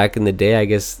remember back in the day, I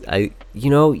guess,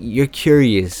 you're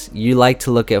curious. You like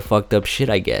to look at fucked up shit,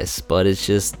 I guess, but it's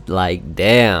just like,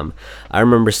 damn. I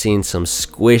remember seeing some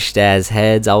squished ass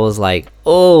heads. I was like,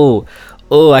 oh,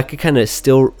 I could kind of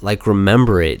still like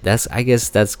remember it. I guess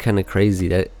that's kind of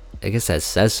crazy. I guess that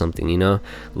says something, you know,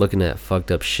 looking at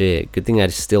fucked up shit. Good thing I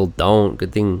still don't.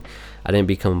 Good thing I didn't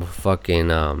become a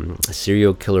fucking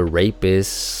serial killer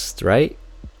rapist, right?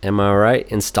 Am I right?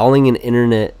 Installing the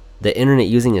internet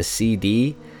using a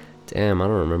CD? Damn, I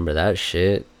don't remember that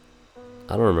shit.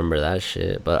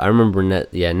 But I remember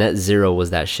Net Zero was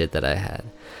that shit that I had.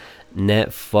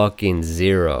 Net fucking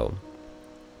Zero.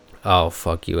 Oh,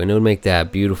 fuck you. And it would make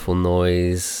that beautiful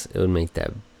noise. And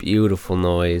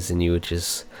you would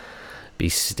just be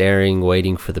staring,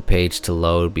 waiting for the page to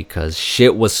load, because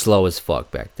shit was slow as fuck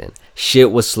back then.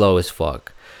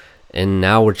 And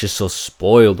now we're just so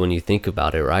spoiled when you think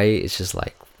about it, right? It's just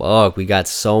like, fuck, we got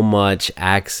so much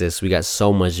access, we got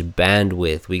so much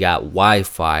bandwidth, we got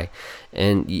Wi-Fi,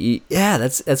 and yeah,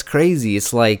 that's crazy.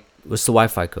 It's like, what's the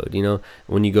Wi-Fi code? You know,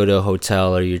 when you go to a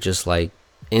hotel, or you're just like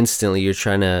instantly you're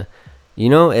trying to, you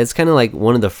know, it's kind of like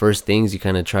one of the first things you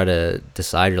kind of try to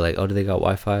decide. You're like, oh, do they got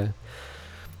Wi-Fi?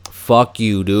 Fuck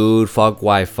you, dude. Fuck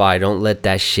Wi-Fi. Don't let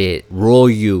that shit rule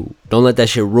you.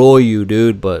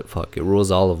 Dude. But fuck, it rules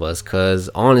all of us.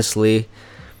 Cause honestly,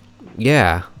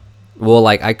 yeah. Well,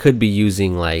 like, I could be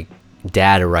using like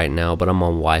data right now, but I'm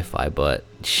on Wi-Fi. But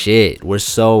shit, we're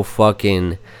so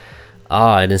fucking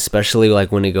and especially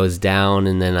like when it goes down,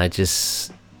 and then I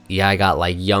got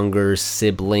like younger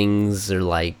siblings, or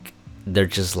like they're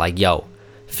just like, yo,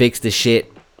 fix this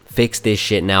shit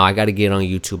now. I gotta get on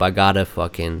YouTube. I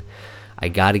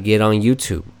gotta get on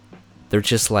YouTube. They're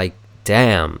just like,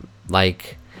 damn.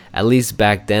 Like, at least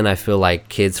back then, I feel like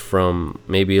kids from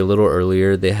maybe a little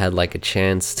earlier, they had like a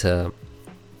chance to,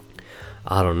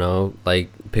 I don't know, like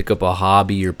pick up a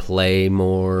hobby or play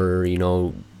more, you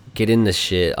know, get into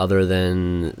shit other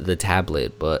than the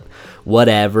tablet. But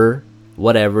whatever,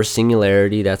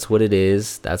 Singularity, that's what it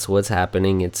is. That's what's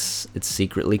happening. It's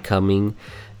secretly coming,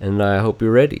 and I hope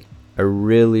you're ready. I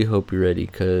really hope you're ready,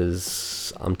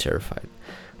 because I'm terrified.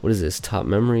 What is this? Top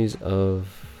memories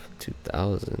of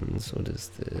 2000s. What is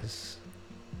this?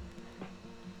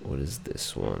 What is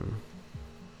this one?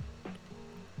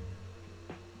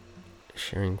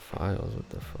 Sharing files. What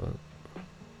the fuck?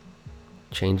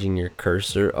 Changing your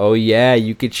cursor. Oh yeah,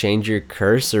 you could change your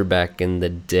cursor back in the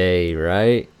day,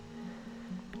 right?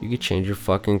 You could change your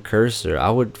fucking cursor. I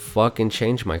would fucking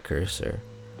change my cursor.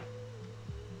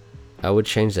 I would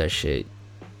change that shit.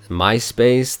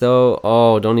 MySpace though,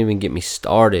 oh, don't even get me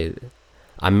started.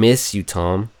 I miss you,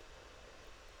 Tom.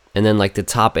 And then like the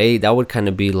top 8, that would kind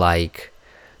of be like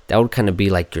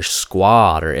your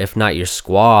squad, or if not your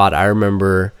squad, I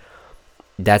remember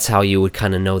that's how you would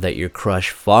kind of know that your crush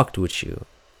fucked with you.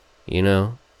 You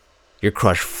know? Your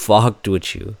crush fucked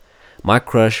with you. My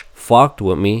crush fucked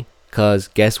with me, cause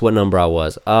guess what number I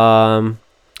was? I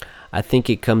think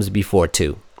it comes before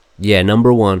 2. Yeah,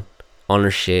 number 1 on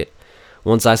her shit.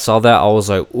 Once I saw that, I was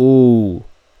like, ooh,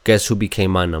 guess who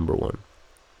became my number 1?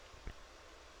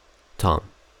 Tom.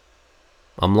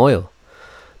 I'm loyal.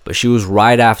 But she was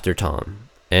right after Tom.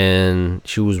 And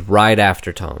she was right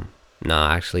after Tom.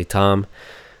 Nah, actually, Tom,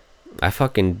 I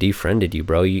fucking defriended you,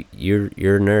 bro. You're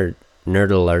a nerd. Nerd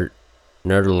alert.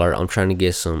 Nerd alert. I'm trying to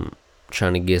get some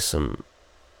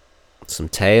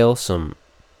tail, some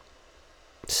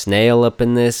snail up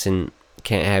in this, and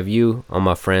can't have you on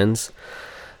my friends.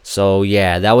 So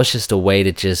yeah, that was just a way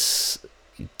to just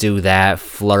do that,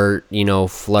 flirt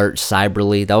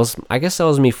cyberly. I guess that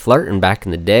was me flirting back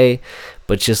in the day.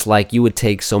 But just like, you would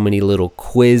take so many little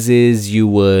quizzes, you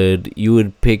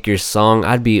would pick your song.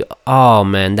 I'd be, oh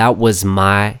man, that was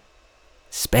my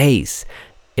space.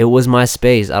 It was my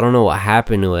space. I don't know what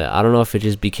happened to it. I don't know if it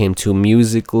just became too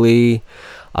musically.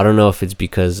 I don't know if it's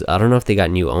because, I don't know if they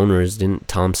got new owners. Didn't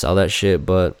Tom sell that shit?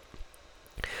 But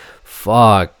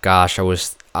fuck, gosh,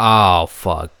 oh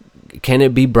fuck. Can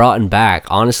it be brought back?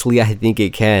 Honestly, I think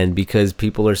it can, because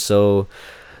people are so,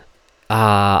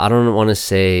 I don't want to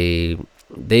say,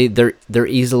 they're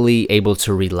easily able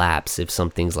to relapse if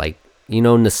something's like,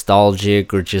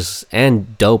 nostalgic or just,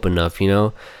 and dope enough,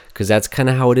 because that's kind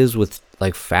of how it is with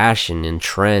like fashion and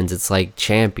trends. It's like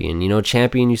Champion.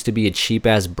 Champion used to be a cheap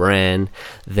ass brand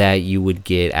that you would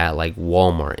get at like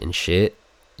Walmart and shit,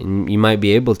 and you might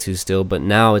be able to still, but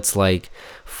now it's like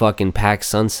fucking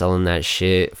PacSun selling that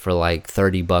shit for like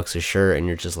 $30 a shirt, and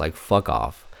you're just like, fuck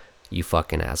off, you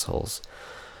fucking assholes.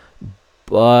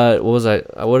 But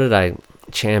what did I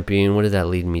Champion, what did that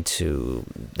lead me to?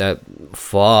 That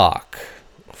fuck.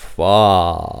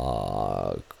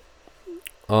 Oh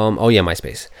yeah,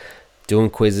 MySpace. Doing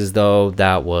quizzes though,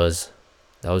 that was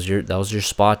your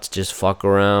spot to just fuck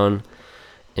around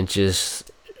and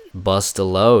just bust a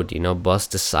load,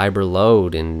 bust a cyber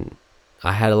load. And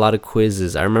I had a lot of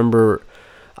quizzes. I remember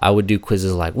I would do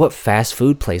quizzes like, what fast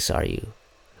food place are you?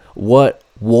 What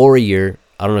warrior,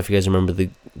 I don't know if you guys remember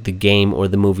the game or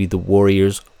the movie The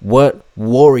Warriors. What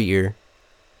warrior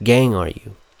gang are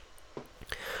you?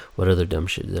 What other dumb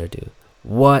shit did I do?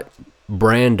 What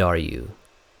brand are you?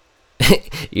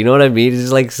 You know what I mean? It's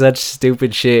just like such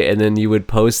stupid shit. And then you would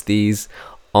post these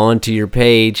onto your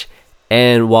page,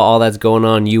 and while all that's going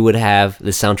on, you would have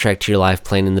the soundtrack to your life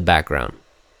playing in the background.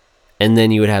 And then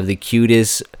you would have the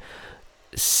cutest,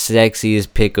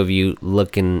 sexiest pic of you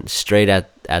looking straight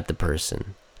at the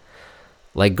person.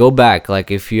 Like, go back, like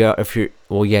if you're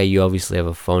well, yeah, you obviously have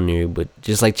a phone near you, but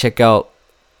just like check out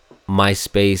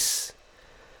MySpace,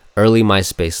 early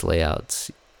MySpace layouts,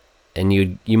 and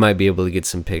you might be able to get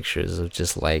some pictures of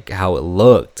just like how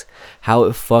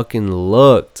it fucking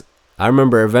looked. I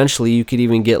remember eventually you could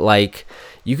even get like,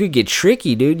 you could get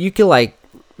tricky, dude. You could like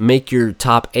make your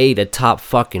top 8 a top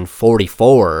fucking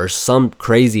 44 or some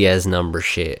crazy ass number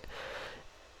shit.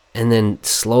 And then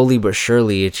slowly but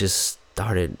surely it just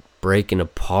started breaking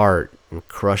apart and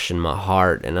crushing my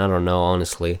heart. And I don't know,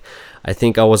 honestly, I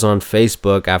think I was on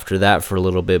Facebook after that for a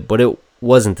little bit, but it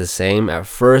wasn't the same. At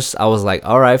first I was like,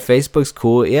 alright, Facebook's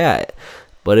cool, yeah,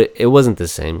 but it wasn't the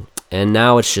same. And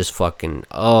now it's just fucking,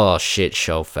 oh shit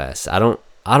show fest. I don't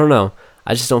know,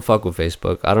 I just don't fuck with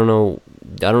Facebook. I don't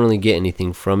really get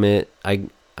anything from it. I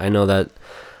know that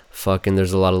fucking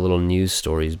there's a lot of little news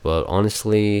stories, but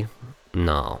honestly,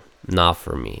 no, not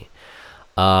for me.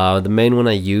 The main one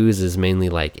I use is mainly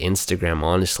like Instagram,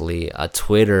 honestly.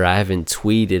 Twitter, I haven't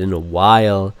tweeted in a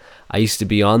while. I used to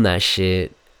be on that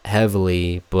shit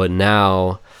heavily, but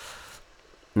now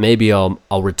maybe I'll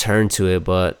return to it,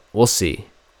 but we'll see.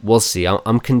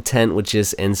 I'm content with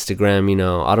just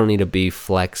Instagram. I don't need to be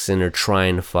flexing or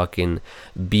trying to fucking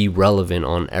be relevant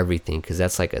on everything, because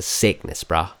that's like a sickness,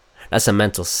 bro. That's a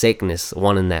mental sickness,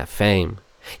 wanting that fame.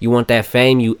 You want that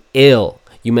fame, you ill.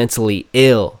 You mentally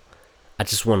ill. I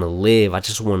just want to live. I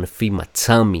just want to feed my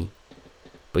tummy.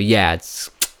 But yeah, it's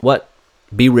what?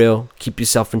 Be real. Keep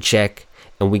yourself in check.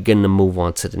 And we're going to move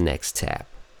on to the next tab.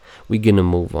 We're going to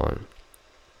move on.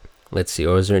 Let's see.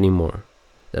 Or is there any more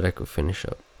that I could finish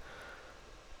up?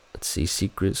 Let's see,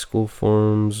 secret school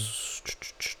forms.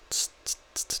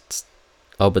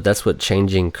 Oh, but that's what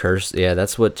changing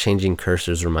that's what changing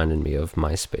cursors reminded me of.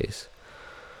 MySpace.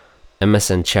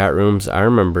 MSN chat rooms. I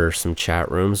remember some chat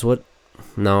rooms. What?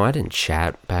 No, I didn't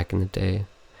chat back in the day.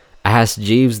 I asked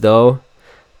Jeeves though.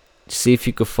 See if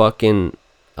you could fucking,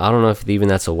 I don't know if even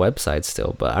that's a website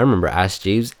still, but I remember Ask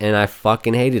Jeeves, and I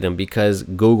fucking hated him because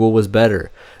Google was better.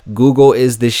 Google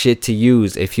is the shit to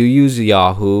use. If you use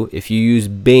Yahoo, if you use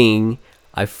Bing,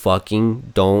 I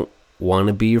fucking don't want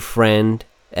to be your friend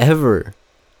ever.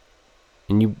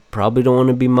 And you probably don't want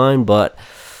to be mine, but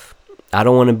I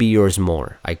don't want to be yours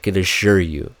more. I could assure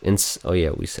you. Oh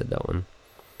yeah, we said that one.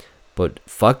 But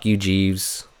fuck you,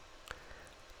 Jeeves.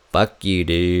 Fuck you,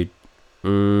 dude.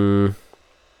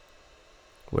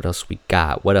 What else we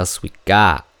got?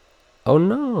 Oh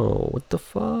no, what the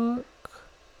fuck?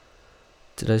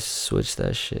 Did I switch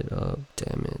that shit up?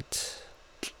 Damn it.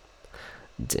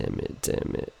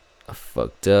 I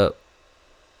fucked up.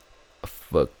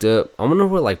 I wonder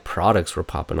what like products were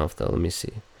popping off though. Let me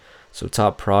see. So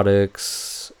top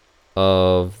products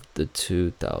of the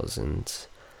 2000s.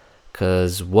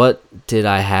 Cause what did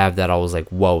I have that I was like,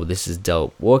 whoa, this is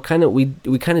dope? Well, we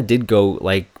kind of did go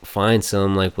like find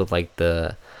some like with like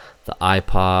the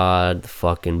iPod, the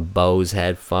fucking Bose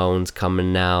headphones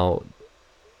coming out.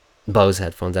 Bose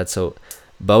headphones.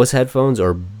 Bose headphones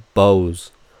or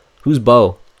Bose? Who's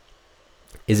Bo?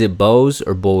 Is it Bose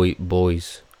or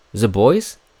boys? Is it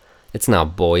boys? It's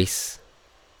not boys.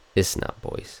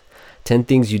 10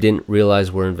 things you didn't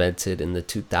realize were invented in the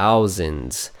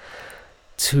 2000s.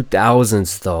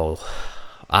 2000s though.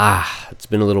 It's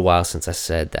been a little while since I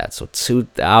said that. So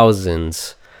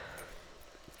 2000s.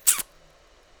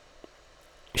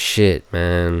 Shit,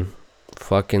 man.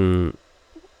 Fucking,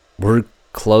 we're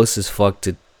close as fuck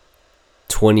to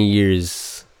 20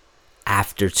 years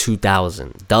after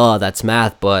 2000. Duh, that's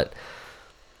math, but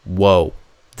whoa.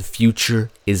 The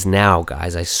future is now,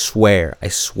 guys. I swear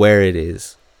it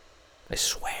is. I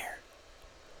swear.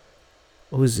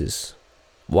 What is this?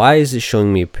 Why is it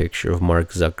showing me a picture of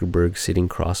Mark Zuckerberg sitting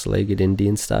cross-legged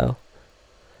Indian style?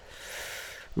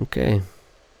 Okay.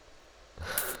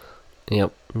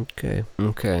 Yep. Okay.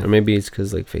 Or maybe it's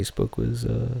because like Facebook was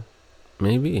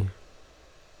maybe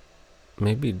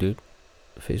dude.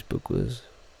 Facebook was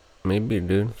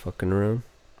fucking around.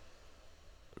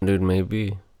 Dude,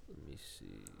 maybe.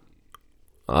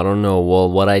 I don't know.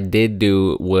 Well, what I did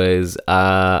do was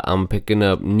I'm picking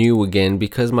up new again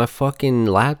because my fucking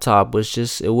laptop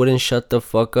was it wouldn't shut the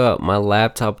fuck up. My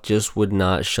laptop just would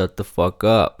not shut the fuck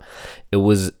up. It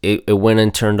went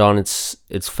and turned on its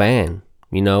fan.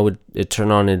 You know, it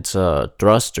turned on its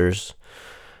thrusters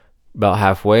about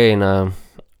halfway, and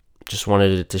just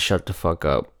wanted it to shut the fuck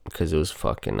up because it was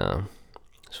fucking up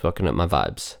my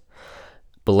vibes.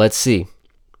 But let's see.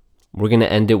 We're going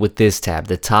to end it with this tab,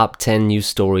 the top 10 news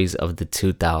stories of the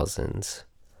 2000s.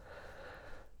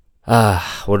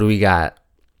 What do we got?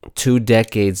 2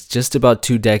 decades, just about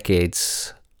 2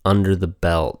 decades under the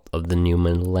belt of the new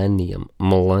millennium.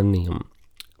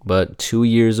 But 2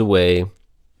 years away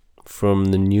from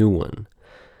the new one.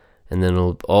 And then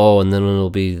it'll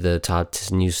be the top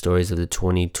 10 news stories of the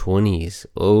 2020s.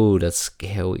 Oh, that's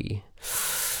scary.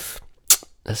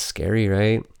 That's scary,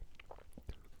 right?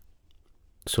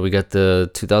 So we got the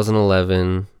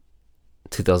 2011,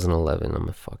 I'm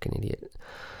a fucking idiot.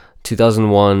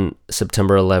 2001,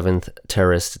 September 11th,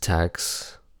 terrorist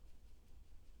attacks.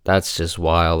 That's just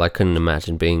wild. I couldn't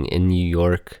imagine being in New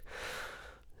York,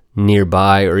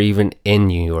 nearby, or even in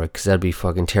New York, because that'd be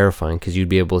fucking terrifying, because you'd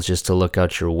be able just to look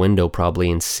out your window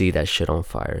probably and see that shit on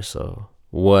fire. So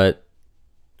what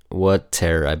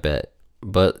terror, I bet.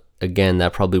 But again,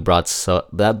 that probably brought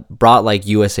like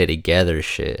USA together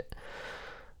shit.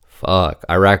 Fuck,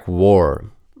 Iraq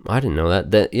War. I didn't know that.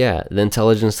 The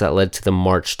intelligence that led to the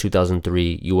March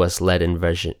 2003 U.S.-led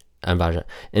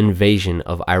invasion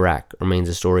of Iraq remains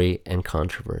a story and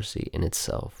controversy in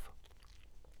itself.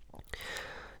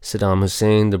 Saddam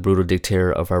Hussein, the brutal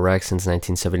dictator of Iraq since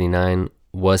 1979,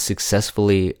 was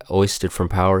successfully ousted from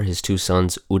power. His 2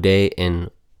 sons, Uday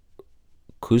and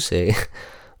Qusay,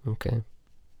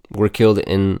 were killed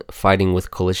in fighting with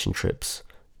coalition troops.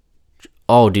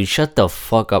 Oh, dude, shut the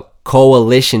fuck up.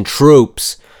 Coalition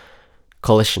troops.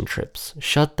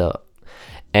 Shut up.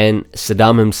 And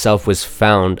Saddam himself was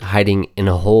found hiding in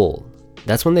a hole.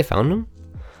 That's when they found him?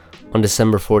 On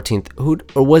December 14th.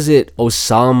 Or was it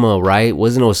Osama, right?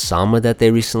 Wasn't Osama that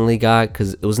they recently got?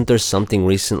 Because wasn't there something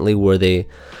recently where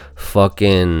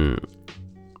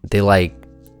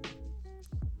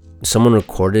someone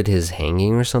recorded his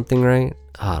hanging or something, right?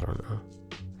 I don't know.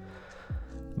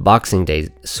 Boxing Day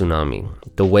tsunami.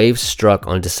 The wave struck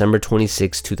on December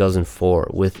 26,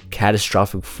 2004, with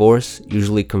catastrophic force,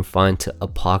 usually confined to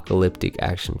apocalyptic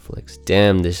action flicks.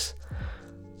 Damn, this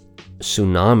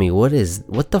tsunami.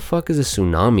 What the fuck is a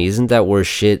tsunami? Isn't that where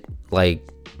shit like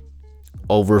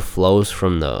overflows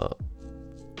from the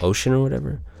ocean or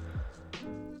whatever?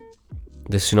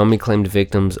 The tsunami claimed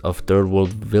victims of third world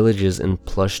villages and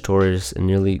plush tourists, and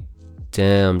nearly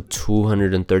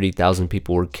 230,000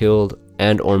 people were killed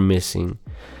and or missing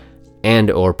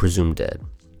and or presumed dead.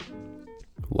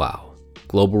 Wow.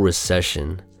 Global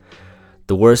recession.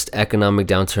 The worst economic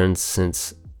downturn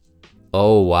since...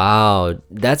 Oh wow.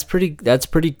 That's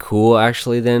pretty cool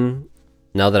actually then.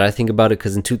 Now that I think about it,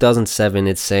 because in 2007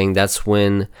 it's saying that's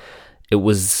when it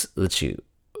was, let's you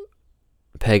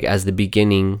peg as the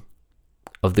beginning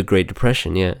of the Great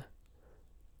Depression. Yeah,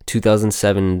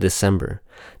 2007 December.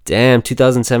 Damn,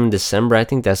 2007 December. I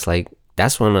think that's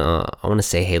when I want to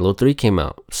say Halo 3 came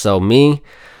out. So me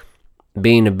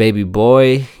being a baby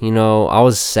boy, I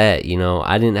was set.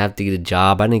 I didn't have to get a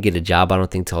job. I didn't get a job, I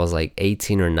don't think, till I was like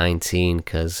 18 or 19,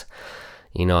 because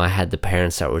I had the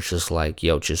parents that were just like,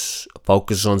 yo, just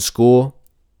focus on school.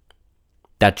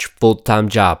 That's your full-time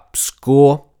job.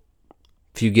 School.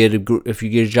 If you get a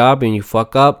job and you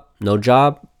fuck up, no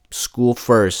job, school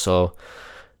first. So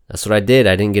that's what I did.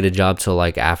 I didn't get a job till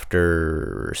like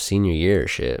after senior year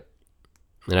shit.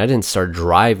 And I didn't start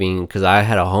driving because I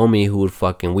had a homie who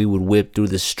we would whip through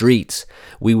the streets.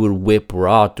 We would whip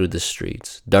raw through the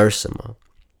streets. Dursima.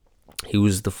 He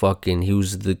was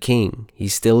the king. He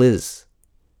still is.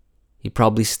 He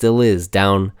probably still is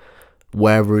down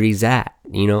wherever he's at,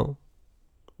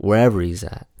 wherever he's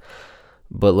at.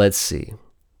 But let's see.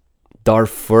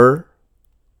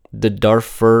 The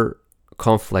Darfur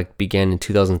conflict began in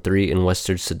 2003 in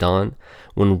Western Sudan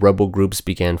when rebel groups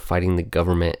began fighting the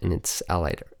government and its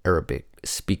allied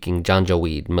Arabic-speaking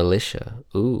Janjaweed militia.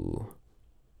 Ooh,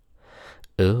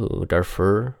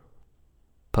 Darfur,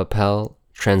 Papal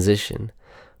transition.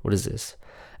 What is this?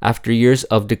 After years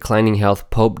of declining health,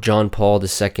 Pope John Paul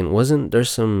II, wasn't there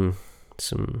some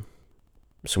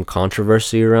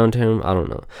controversy around him? I don't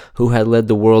know. Who had led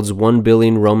the world's 1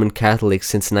 billion Roman Catholics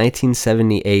since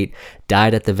 1978,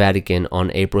 died at the Vatican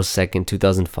on April 2nd,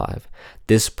 2005.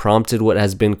 This prompted what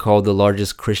has been called the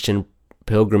largest Christian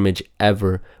pilgrimage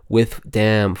ever, with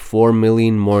 4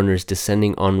 million mourners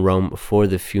descending on Rome for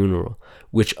the funeral,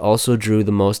 which also drew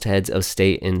the most heads of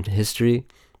state in history.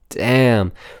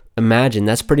 Damn. Imagine,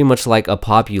 that's pretty much like a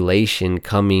population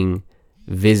coming,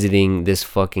 visiting this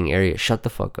fucking area. Shut the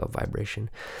fuck up, vibration.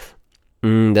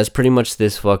 That's pretty much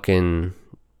this fucking...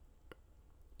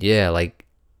 Yeah, like...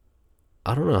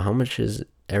 I don't know, how much is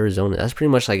Arizona? That's pretty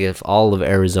much like if all of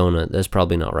Arizona... That's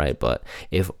probably not right, but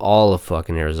if all of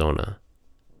fucking Arizona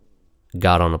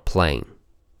got on a plane,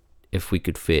 if we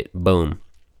could fit, boom.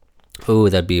 Ooh,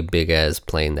 that'd be a big-ass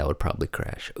plane that would probably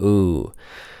crash. Ooh,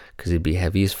 because it'd be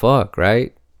heavy as fuck,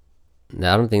 right?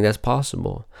 I don't think that's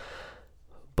possible.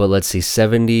 But let's see,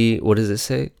 70, what does it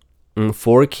say?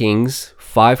 4 kings,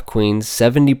 5 queens,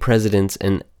 70 presidents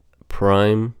and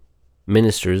prime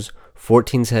ministers,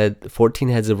 14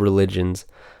 heads of religions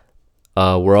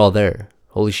were all there.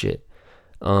 Holy shit.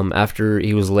 After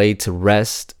he was laid to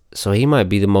rest, so he might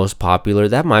be the most popular.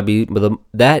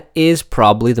 That is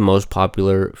probably the most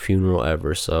popular funeral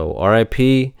ever. So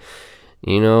R.I.P.,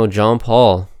 John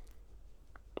Paul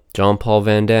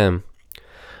Van Damme.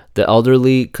 The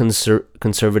elderly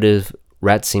conservative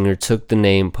Ratzinger took the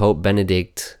name Pope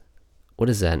Benedict, what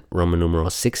is that, Roman numeral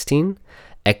 16,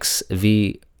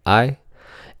 XVI,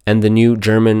 and the new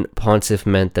German pontiff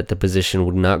meant that the position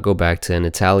would not go back to an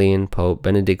Italian. Pope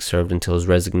Benedict served until his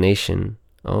resignation.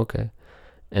 Oh, okay.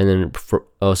 And then,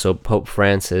 so Pope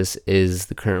Francis is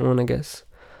the current one, I guess.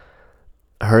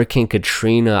 Hurricane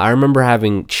Katrina. I remember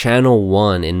having Channel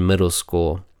 1 in middle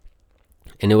school,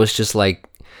 and it was just like,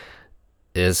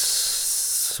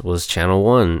 this was Channel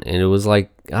 1, and it was like,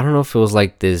 I don't know if it was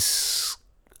like this,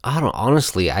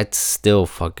 honestly, it still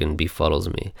fucking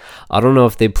befuddles me. I don't know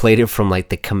if they played it from like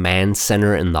the command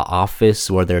center in the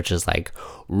office where they're just like,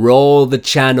 roll the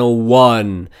Channel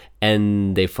 1,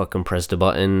 and they fucking pressed a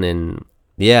button, and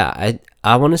yeah,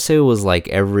 I want to say it was like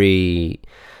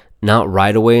not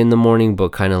right away in the morning,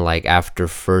 but kind of like after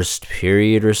first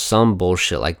period or some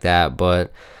bullshit like that,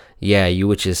 but yeah, you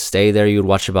would just stay there. You would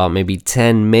watch about maybe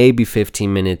 10, maybe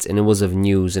 15 minutes, and it was of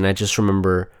news. And I just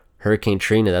remember Hurricane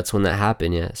Katrina. That's when that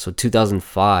happened, yeah. So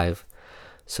 2005.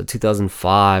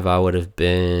 I would have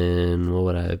been, what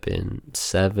would I have been?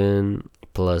 7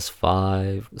 plus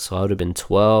 5. So I would have been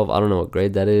 12. I don't know what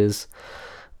grade that is.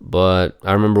 But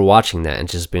I remember watching that and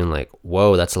just being like,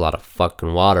 whoa, that's a lot of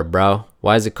fucking water, bro.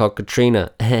 Why is it called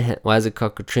Katrina? Why is it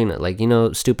called Katrina? Like, you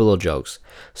know, stupid little jokes.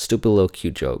 Stupid little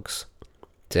cute jokes.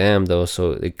 Damn, though.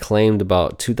 So it claimed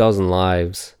about 2,000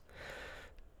 lives.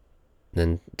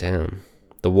 Then, damn.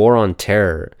 The War on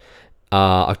Terror.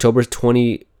 October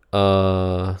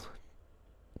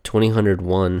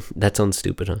 2001. That sounds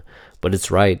stupid, huh? But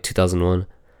it's right, 2001.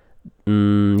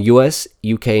 U.S.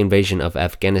 UK invasion of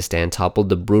Afghanistan toppled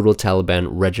the brutal Taliban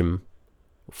regime.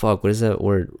 Fuck, what is that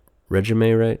word?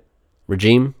 Regime, right?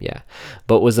 Regime? Yeah.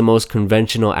 But was the most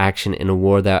conventional action in a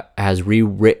war that has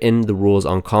rewritten the rules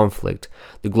on conflict.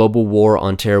 The global war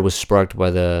on terror was sparked by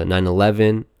the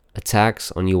 9/11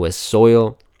 attacks on U.S.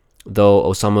 soil. Though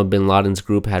Osama bin Laden's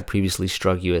group had previously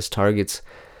struck U.S. targets,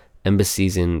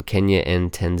 embassies in Kenya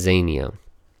and Tanzania.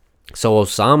 So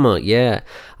Osama, yeah,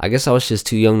 I guess I was just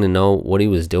too young to know what he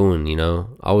was doing, you know?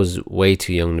 I was way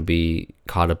too young to be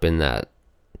caught up in that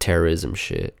terrorism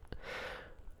shit.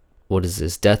 What is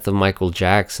this? Death of Michael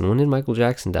Jackson. When did Michael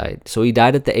Jackson die? So he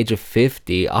died at the age of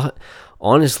 50.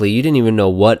 Honestly, you didn't even know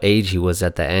what age he was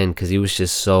at the end because he was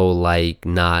just so, like,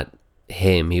 not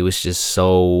him. He was just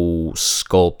so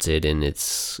sculpted, and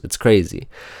it's crazy.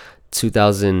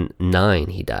 2009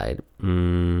 he died.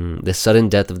 The sudden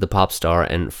death of the pop star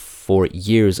and for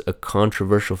years a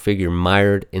controversial figure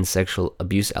mired in sexual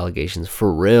abuse allegations.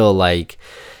 For real, like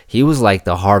he was like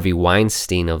the Harvey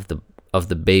Weinstein of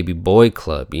the baby boy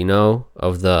club, you know,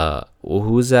 of the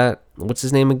who is that? What's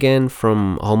his name again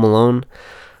from Home Alone?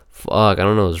 Fuck, I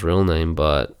don't know his real name,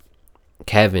 but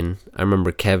Kevin. I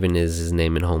remember Kevin is his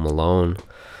name in Home Alone.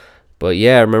 But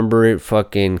yeah, I remember it.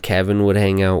 Fucking Kevin would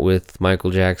hang out with Michael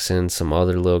Jackson, some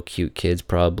other little cute kids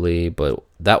probably. But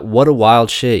that, what a wild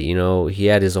shit, you know. He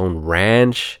had his own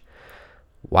ranch.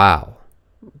 Wow.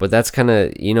 But that's kind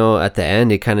of, you know, at the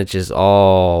end, it kind of just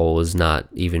all was not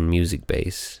even music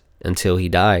based until he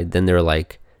died. Then they're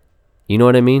like, you know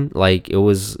what I mean? Like it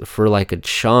was for like a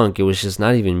chunk. It was just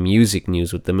not even music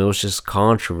news with them. It was just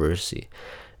controversy.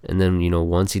 And then, you know,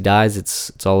 once he dies,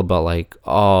 it's all about like,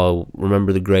 oh,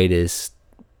 remember the greatest.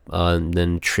 And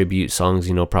then tribute songs,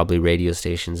 you know, probably radio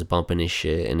stations bumping his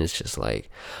shit. And it's just like,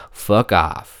 fuck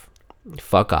off.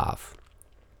 Fuck off.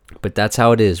 But that's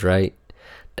how it is, right?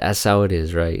 That's how it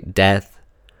is, right? Death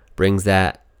brings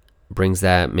that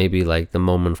maybe like the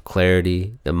moment of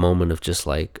clarity, the moment of just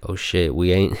like, oh shit,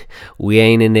 we ain't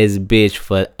in this bitch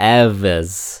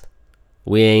forevers.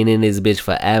 We ain't in this bitch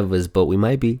forevers, but we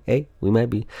might be. Hey, we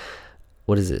might be.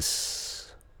 What is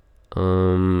this?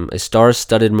 A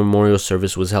star-studded memorial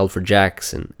service was held for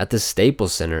Jackson at the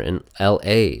Staples Center in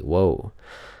L.A. Whoa.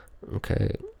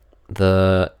 Okay.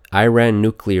 The Iran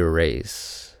nuclear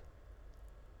race.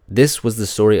 This was the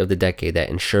story of the decade that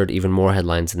ensured even more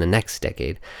headlines in the next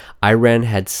decade. Iran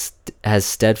has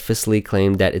steadfastly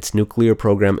claimed that its nuclear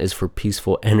program is for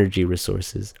peaceful energy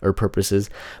resources or purposes,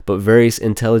 but various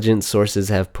intelligence sources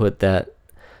have put that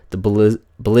the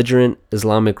belligerent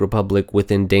Islamic Republic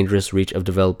within dangerous reach of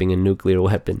developing a nuclear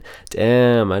weapon.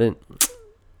 Damn, I didn't.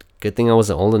 Good thing I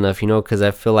wasn't old enough, you know, because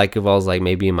I feel like if I was like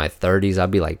maybe in my 30s,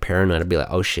 I'd be like paranoid. I'd be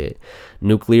like, oh shit,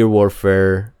 nuclear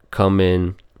warfare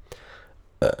coming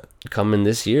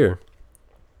this year.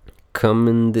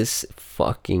 Coming this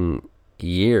fucking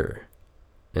year.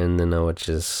 And then I would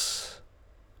just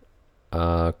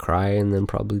cry and then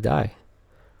probably die.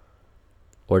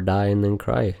 Or die and then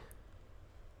cry.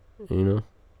 You know?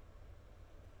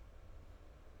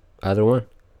 Either one.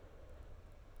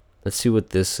 Let's see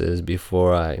what this is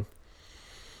before I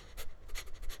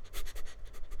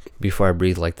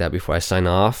breathe like that, before I sign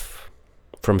off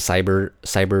from cyber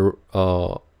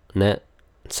net.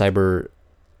 Cyber,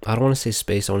 I don't want to say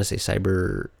space, I want to say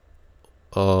cyber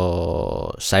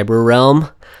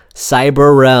realm.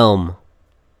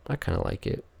 I kind of like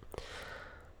it.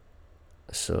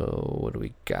 So what do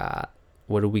we got?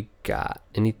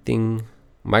 Anything?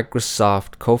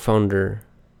 Microsoft co-founder.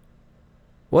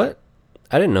 What?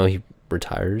 I didn't know he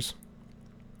retires.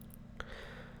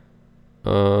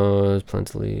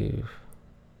 Plans to leave.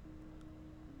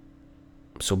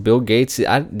 So Bill Gates,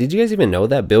 did you guys even know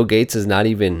that Bill Gates is not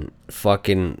even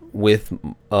fucking with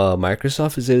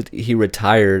Microsoft? Is it he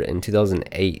retired in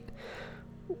 2008?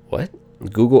 What?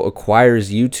 Google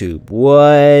acquires YouTube.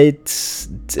 What?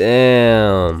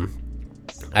 Damn.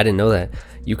 I didn't know that.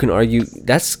 You can argue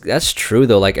that's true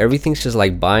though. Like everything's just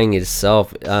like buying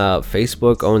itself.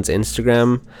 Facebook owns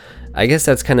Instagram. I guess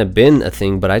that's kind of been a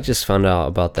thing, but I just found out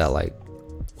about that like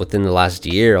within the last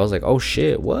year. I was like, oh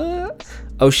shit, what?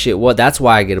 Oh shit, what? That's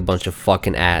why I get a bunch of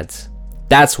fucking ads.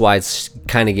 That's why it's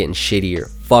kind of getting shittier.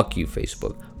 Fuck you,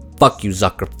 Facebook. Fuck you,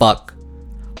 Zucker. Fuck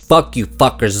you,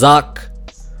 fucker, Zuck.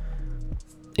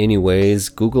 Anyways,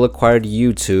 Google acquired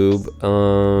YouTube.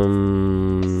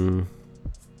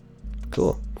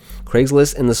 Cool.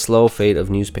 Craigslist and the slow fate of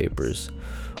newspapers.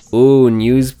 Ooh,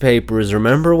 newspapers.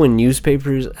 Remember when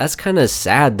newspapers? That's kind of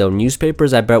sad though.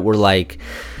 Newspapers, I bet were like,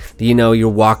 you're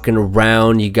walking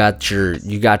around. You got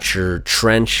your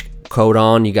trench coat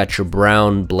on. You got your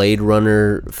brown Blade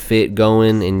Runner fit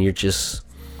going, and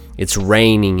it's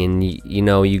raining, and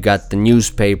you got the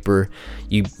newspaper.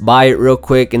 You buy it real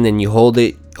quick, and then you hold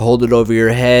it over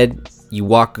your head. You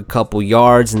walk a couple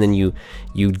yards, and then you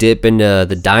dip into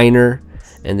the diner,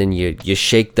 and then you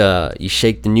shake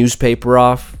the newspaper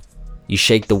off. You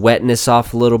shake the wetness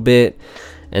off a little bit,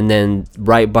 and then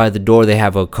right by the door they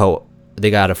have a coat. They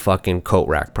got a fucking coat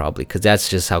rack probably, because that's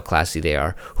just how classy they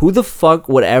are. Who the fuck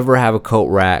would ever have a coat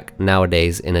rack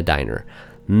nowadays in a diner?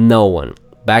 No one.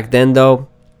 Back then though,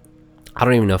 I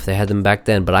don't even know if they had them back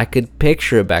then, but I could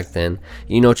picture it back then.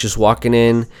 Just walking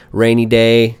in, rainy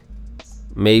day,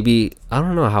 maybe, I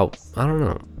don't know,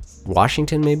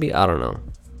 Washington maybe? I don't know.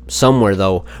 Somewhere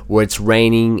though where it's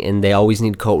raining and they always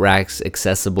need coat racks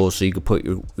accessible so you could put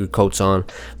your coats on.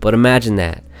 But imagine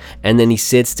that. And then he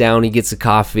sits down, he gets a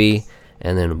coffee,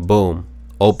 and then boom,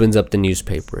 opens up the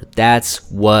newspaper. That's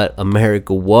what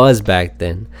America was back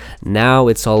then. Now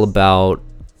it's all about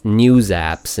news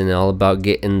apps and all about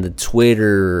getting the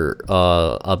Twitter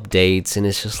updates, and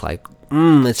it's just like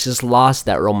it's just lost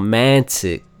that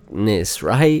romanticness,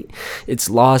 right? It's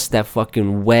lost that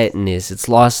fucking wetness. It's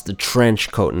lost the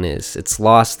trench coatness. It's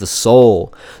lost the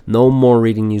soul. No more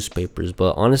reading newspapers.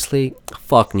 But honestly,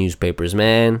 fuck newspapers,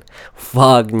 man.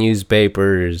 Fuck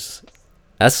newspapers.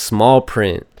 That's small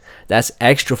print. That's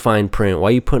extra fine print. Why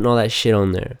are you putting all that shit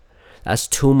on there? That's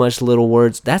too much little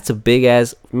words. That's a big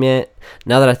ass, man.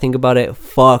 Now that I think about it,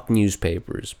 fuck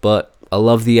newspapers. But I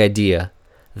love the idea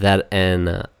that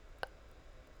and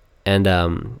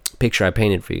picture I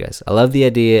painted for you guys. I love the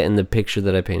idea and the picture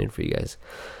that I painted for you guys.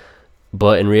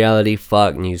 But in reality,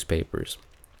 fuck newspapers.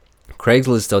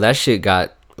 Craigslist though, that shit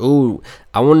got. Ooh,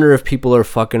 I wonder if people are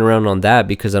fucking around on that,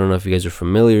 because I don't know if you guys are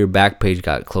familiar. Backpage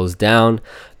got closed down.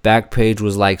 Backpage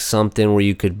was like something where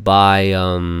you could buy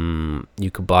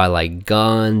like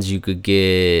guns. You could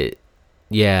get,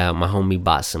 my homie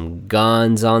bought some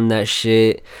guns on that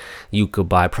shit. You could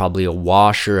buy probably a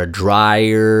washer, a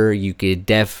dryer. You could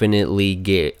definitely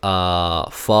get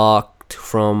fucked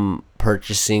from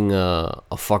purchasing a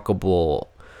fuckable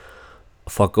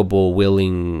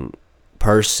willing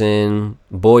person,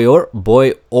 boy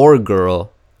or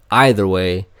girl, either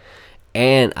way.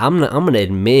 And I'm gonna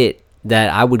admit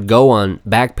that I would go on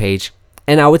Backpage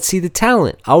and I would see the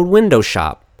talent. I would window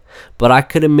shop. But I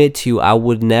could admit to you, I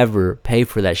would never pay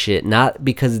for that shit. Not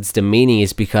because it's demeaning,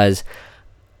 it's because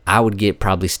I would get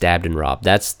probably stabbed and robbed.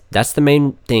 That's the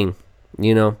main thing.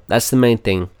 That's the main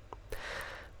thing.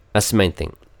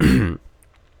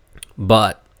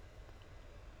 But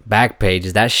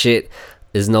Backpage, that shit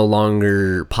is no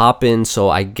longer popping, so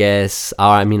I guess,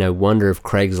 I wonder if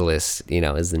Craigslist,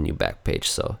 is the new Backpage.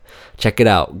 So check it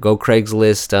out. Go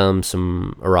Craigslist,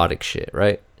 some erotic shit,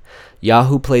 right?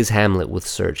 Yahoo plays Hamlet with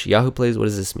search. Yahoo plays, what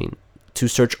does this mean? To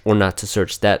search or not to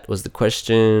search? That was the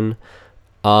question.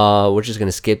 We're just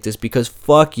gonna skip this because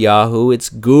fuck Yahoo, it's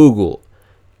Google.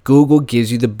 Google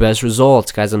gives you the best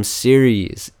results, guys. I'm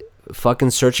serious.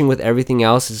 Fucking searching with everything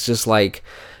else is just like,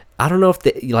 I don't know if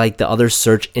the other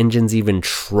search engines even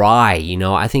try,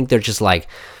 I think they're just like,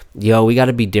 yo, we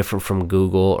gotta be different from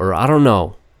Google, or I don't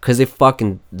know, because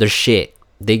they're shit.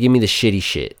 They give me the shitty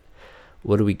shit.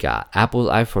 What do we got? Apple's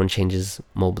iPhone changes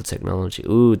mobile technology.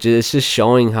 Ooh, it's just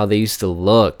showing how they used to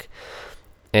look.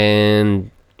 And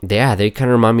yeah, they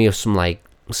kind of remind me of some,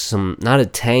 not a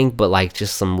tank, but like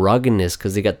just some ruggedness,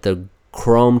 because they got the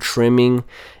chrome trimming,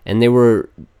 and they were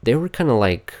kind of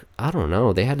like, I don't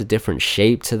know, they had a different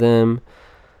shape to them.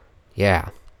 Yeah,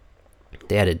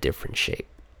 they had a different shape.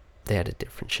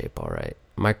 All right.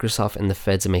 Microsoft and the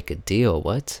feds make a deal.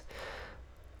 What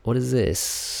is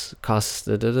this? Cost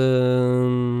that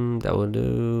would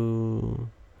do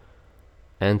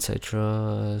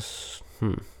antitrust.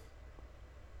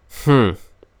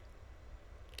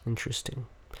 Interesting.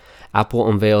 Apple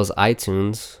unveils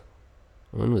iTunes.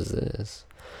 When was this?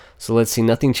 So let's see.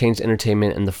 Nothing changed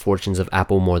entertainment and the fortunes of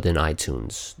Apple more than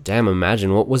iTunes. Damn,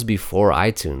 imagine what was before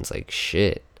iTunes. Like,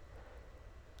 shit.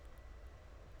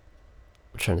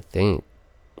 I'm trying to think.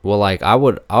 Well, like, I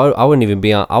wouldn't even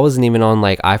be on. I wasn't even on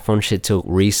like iPhone shit till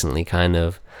recently, kind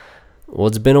of. Well,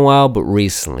 it's been a while, but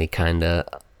recently, kind of.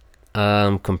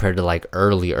 Compared to like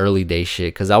early day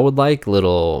shit, because I would like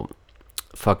little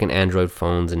fucking Android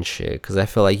phones and shit, because I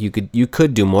feel like you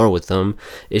could do more with them.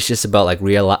 It's just about like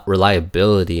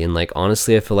reliability, and like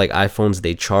honestly, I feel like iPhones,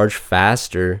 they charge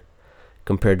faster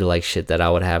compared to like shit that I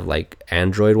would have like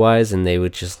Android wise, and they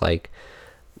would just like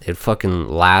it'd fucking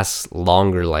last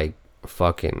longer, like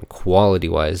fucking quality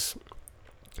wise.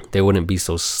 They wouldn't be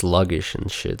so sluggish and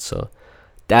shit. So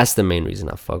that's the main reason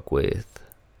I fuck with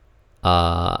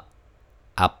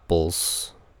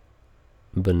apples,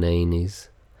 bananas.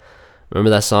 Remember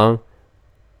that song?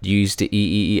 You used to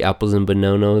eat apples and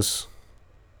bananas.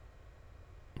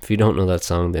 If you don't know that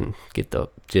song, then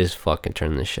just fucking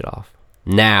turn this shit off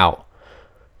now.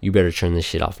 You better turn this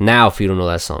shit off now if you don't know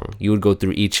that song. You would go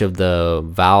through each of the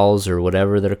vowels or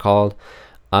whatever they're called.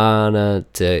 Anna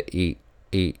to eat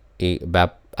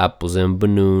apples and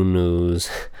bananas,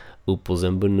 ooples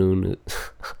and bananas.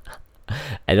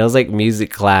 And it was like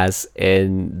music class,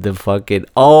 and the fucking,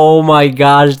 oh my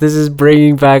gosh, this is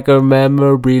bringing back a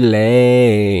memory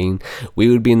lane. We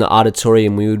would be in the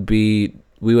auditorium. We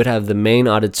would have the main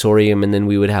auditorium, and then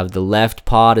we would have the left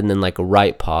pod and then like a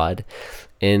right pod.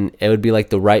 And it would be like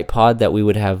the right pod that we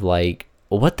would have like,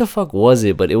 what the fuck was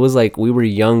it? But it was like we were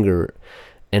younger.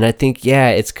 And I think,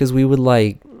 yeah, it's because we would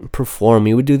like perform.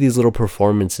 We would do these little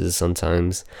performances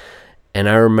sometimes. And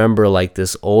I remember like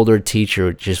this older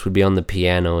teacher just would be on the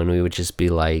piano, and we would just be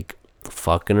like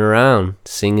fucking around,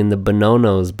 singing the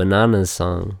bananas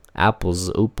song, apples,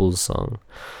 ooples song.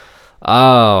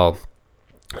 Oh,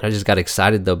 I just got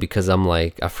excited though, because I'm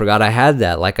like, I forgot I had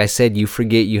that. Like I said, you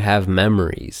forget you have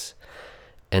memories.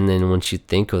 And then once you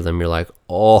think of them, you're like,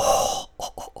 oh.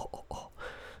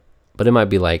 But it might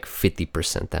be like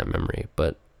 50% that memory.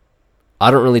 But I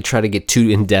don't really try to get too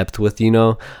in depth with,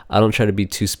 I don't try to be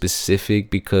too specific,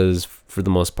 because for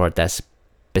the most part, that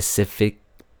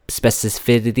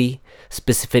specificity,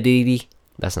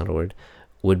 that's not a word,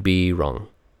 would be wrong.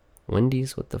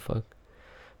 Wendy's, what the fuck?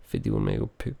 51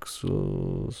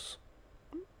 megapixels.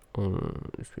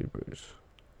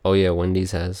 Oh yeah,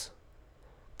 Wendy's has.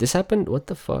 This happened, what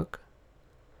the fuck?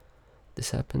 This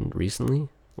happened recently?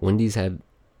 Wendy's had,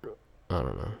 I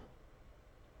don't know.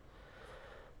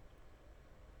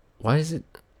 Why is it?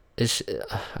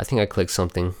 I think I clicked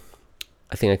something.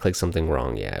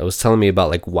 Wrong. Yeah, it was telling me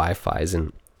about like Wi-Fi's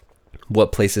and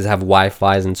what places have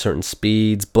Wi-Fi's and certain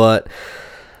speeds. But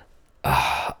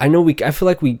I feel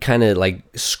like we kind of like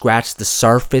scratched the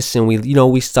surface, and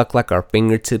we stuck like our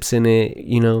fingertips in it.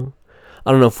 I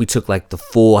don't know if we took like the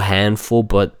full handful,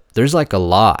 but there's like a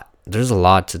lot. There's a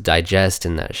lot to digest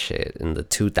in that shit. In the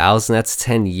 2000s, that's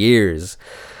 10 years.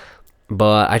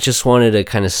 But I just wanted to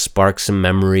kind of spark some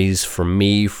memories for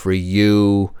me, for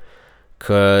you.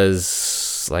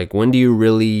 Because, like, when do you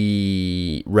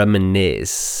really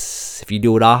reminisce? If you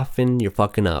do it often, you're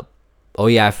fucking up. Oh,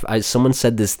 yeah, someone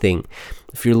said this thing.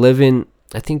 If you're living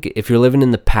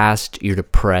in the past, you're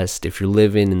depressed. If you're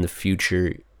living in the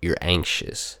future, you're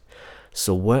anxious.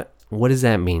 So what does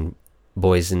that mean,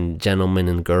 boys and gentlemen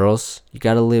and girls? You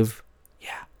gotta live,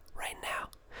 right now.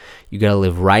 You gotta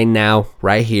live right now,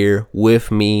 right here,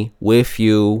 with me, with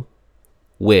you,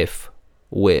 with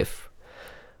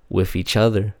each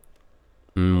other.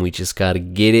 We just gotta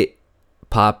get it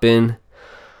poppin'.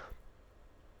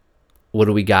 What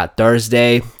do we got?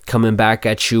 Thursday, coming back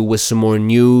at you with some more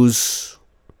news,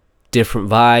 different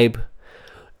vibe,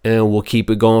 and we'll keep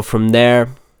it going from there.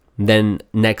 Then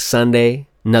next Sunday,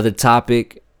 another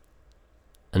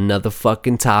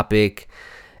fucking topic.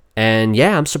 And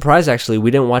yeah, I'm surprised actually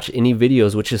we didn't watch any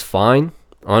videos, which is fine.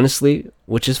 Honestly,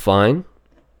 which is fine.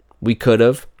 We could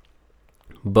have.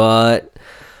 But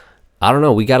I don't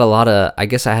know, I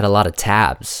guess I had a lot of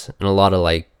tabs and a lot of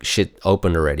like shit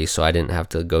opened already, so I didn't have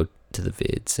to go to the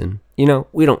vids. And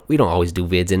we don't always do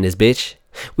vids in this bitch.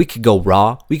 We could go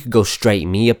raw. We could go straight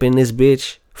me up in this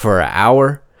bitch for an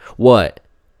hour. What?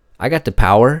 I got the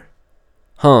power.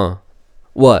 Huh?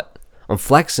 What? I'm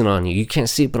flexing on you. You can't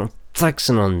see it, but I'm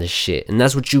flexing on this shit. And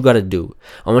that's what you gotta do.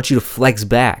 I want you to flex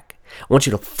back. I want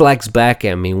you to flex back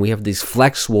at me. And we have these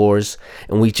flex wars,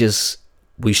 and we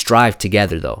strive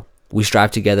together though. We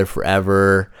strive together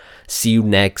forever. See you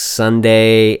next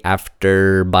Sunday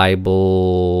after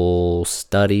Bible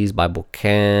studies, Bible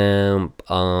camp.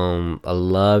 I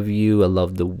love you. I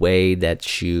love the way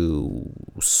that you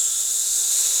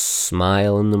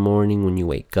smile in the morning when you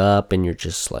wake up, and you're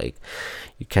just like,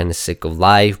 you're kind of sick of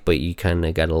life, but you kind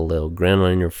of got a little grin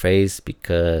on your face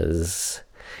because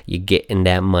you're getting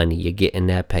that money, you're getting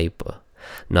that paper.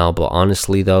 No, but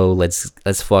honestly though, let's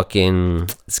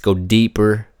go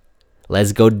deeper.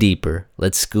 Let's go deeper.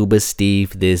 Let's scuba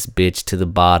Steve this bitch to the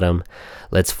bottom.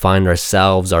 Let's find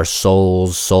ourselves, our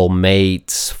souls,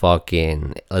 soulmates.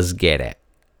 Fucking let's get it.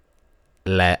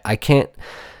 I can't,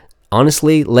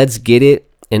 honestly, let's get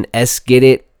it and S get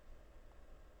it.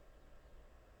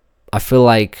 I feel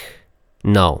like,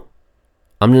 no.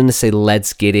 I'm going to say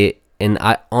let's get it. And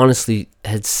I honestly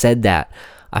had said that.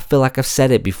 I feel like I've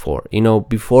said it before,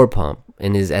 before Pump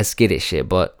and his S get it shit.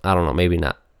 But I don't know, maybe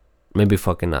not. Maybe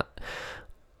fucking not.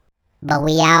 But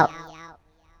we out.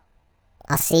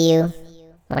 I'll see you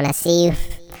when I see you.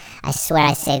 I swear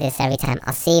I say this every time.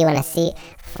 I'll see you when I see you.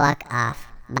 Fuck off.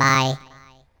 Bye.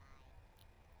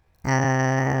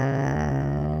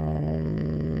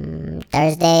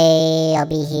 Thursday, I'll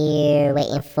be here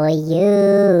waiting for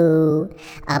you.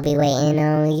 I'll be waiting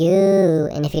on you.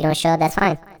 And if you don't show up, that's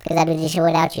fine. Because I do this shit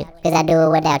without you. Because I do it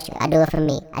without you. I do it for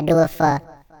me. I do it for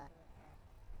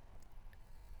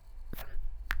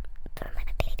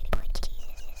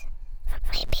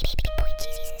my baby boy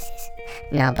Jesus.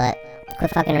 No, but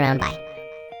quit fucking around. Bye.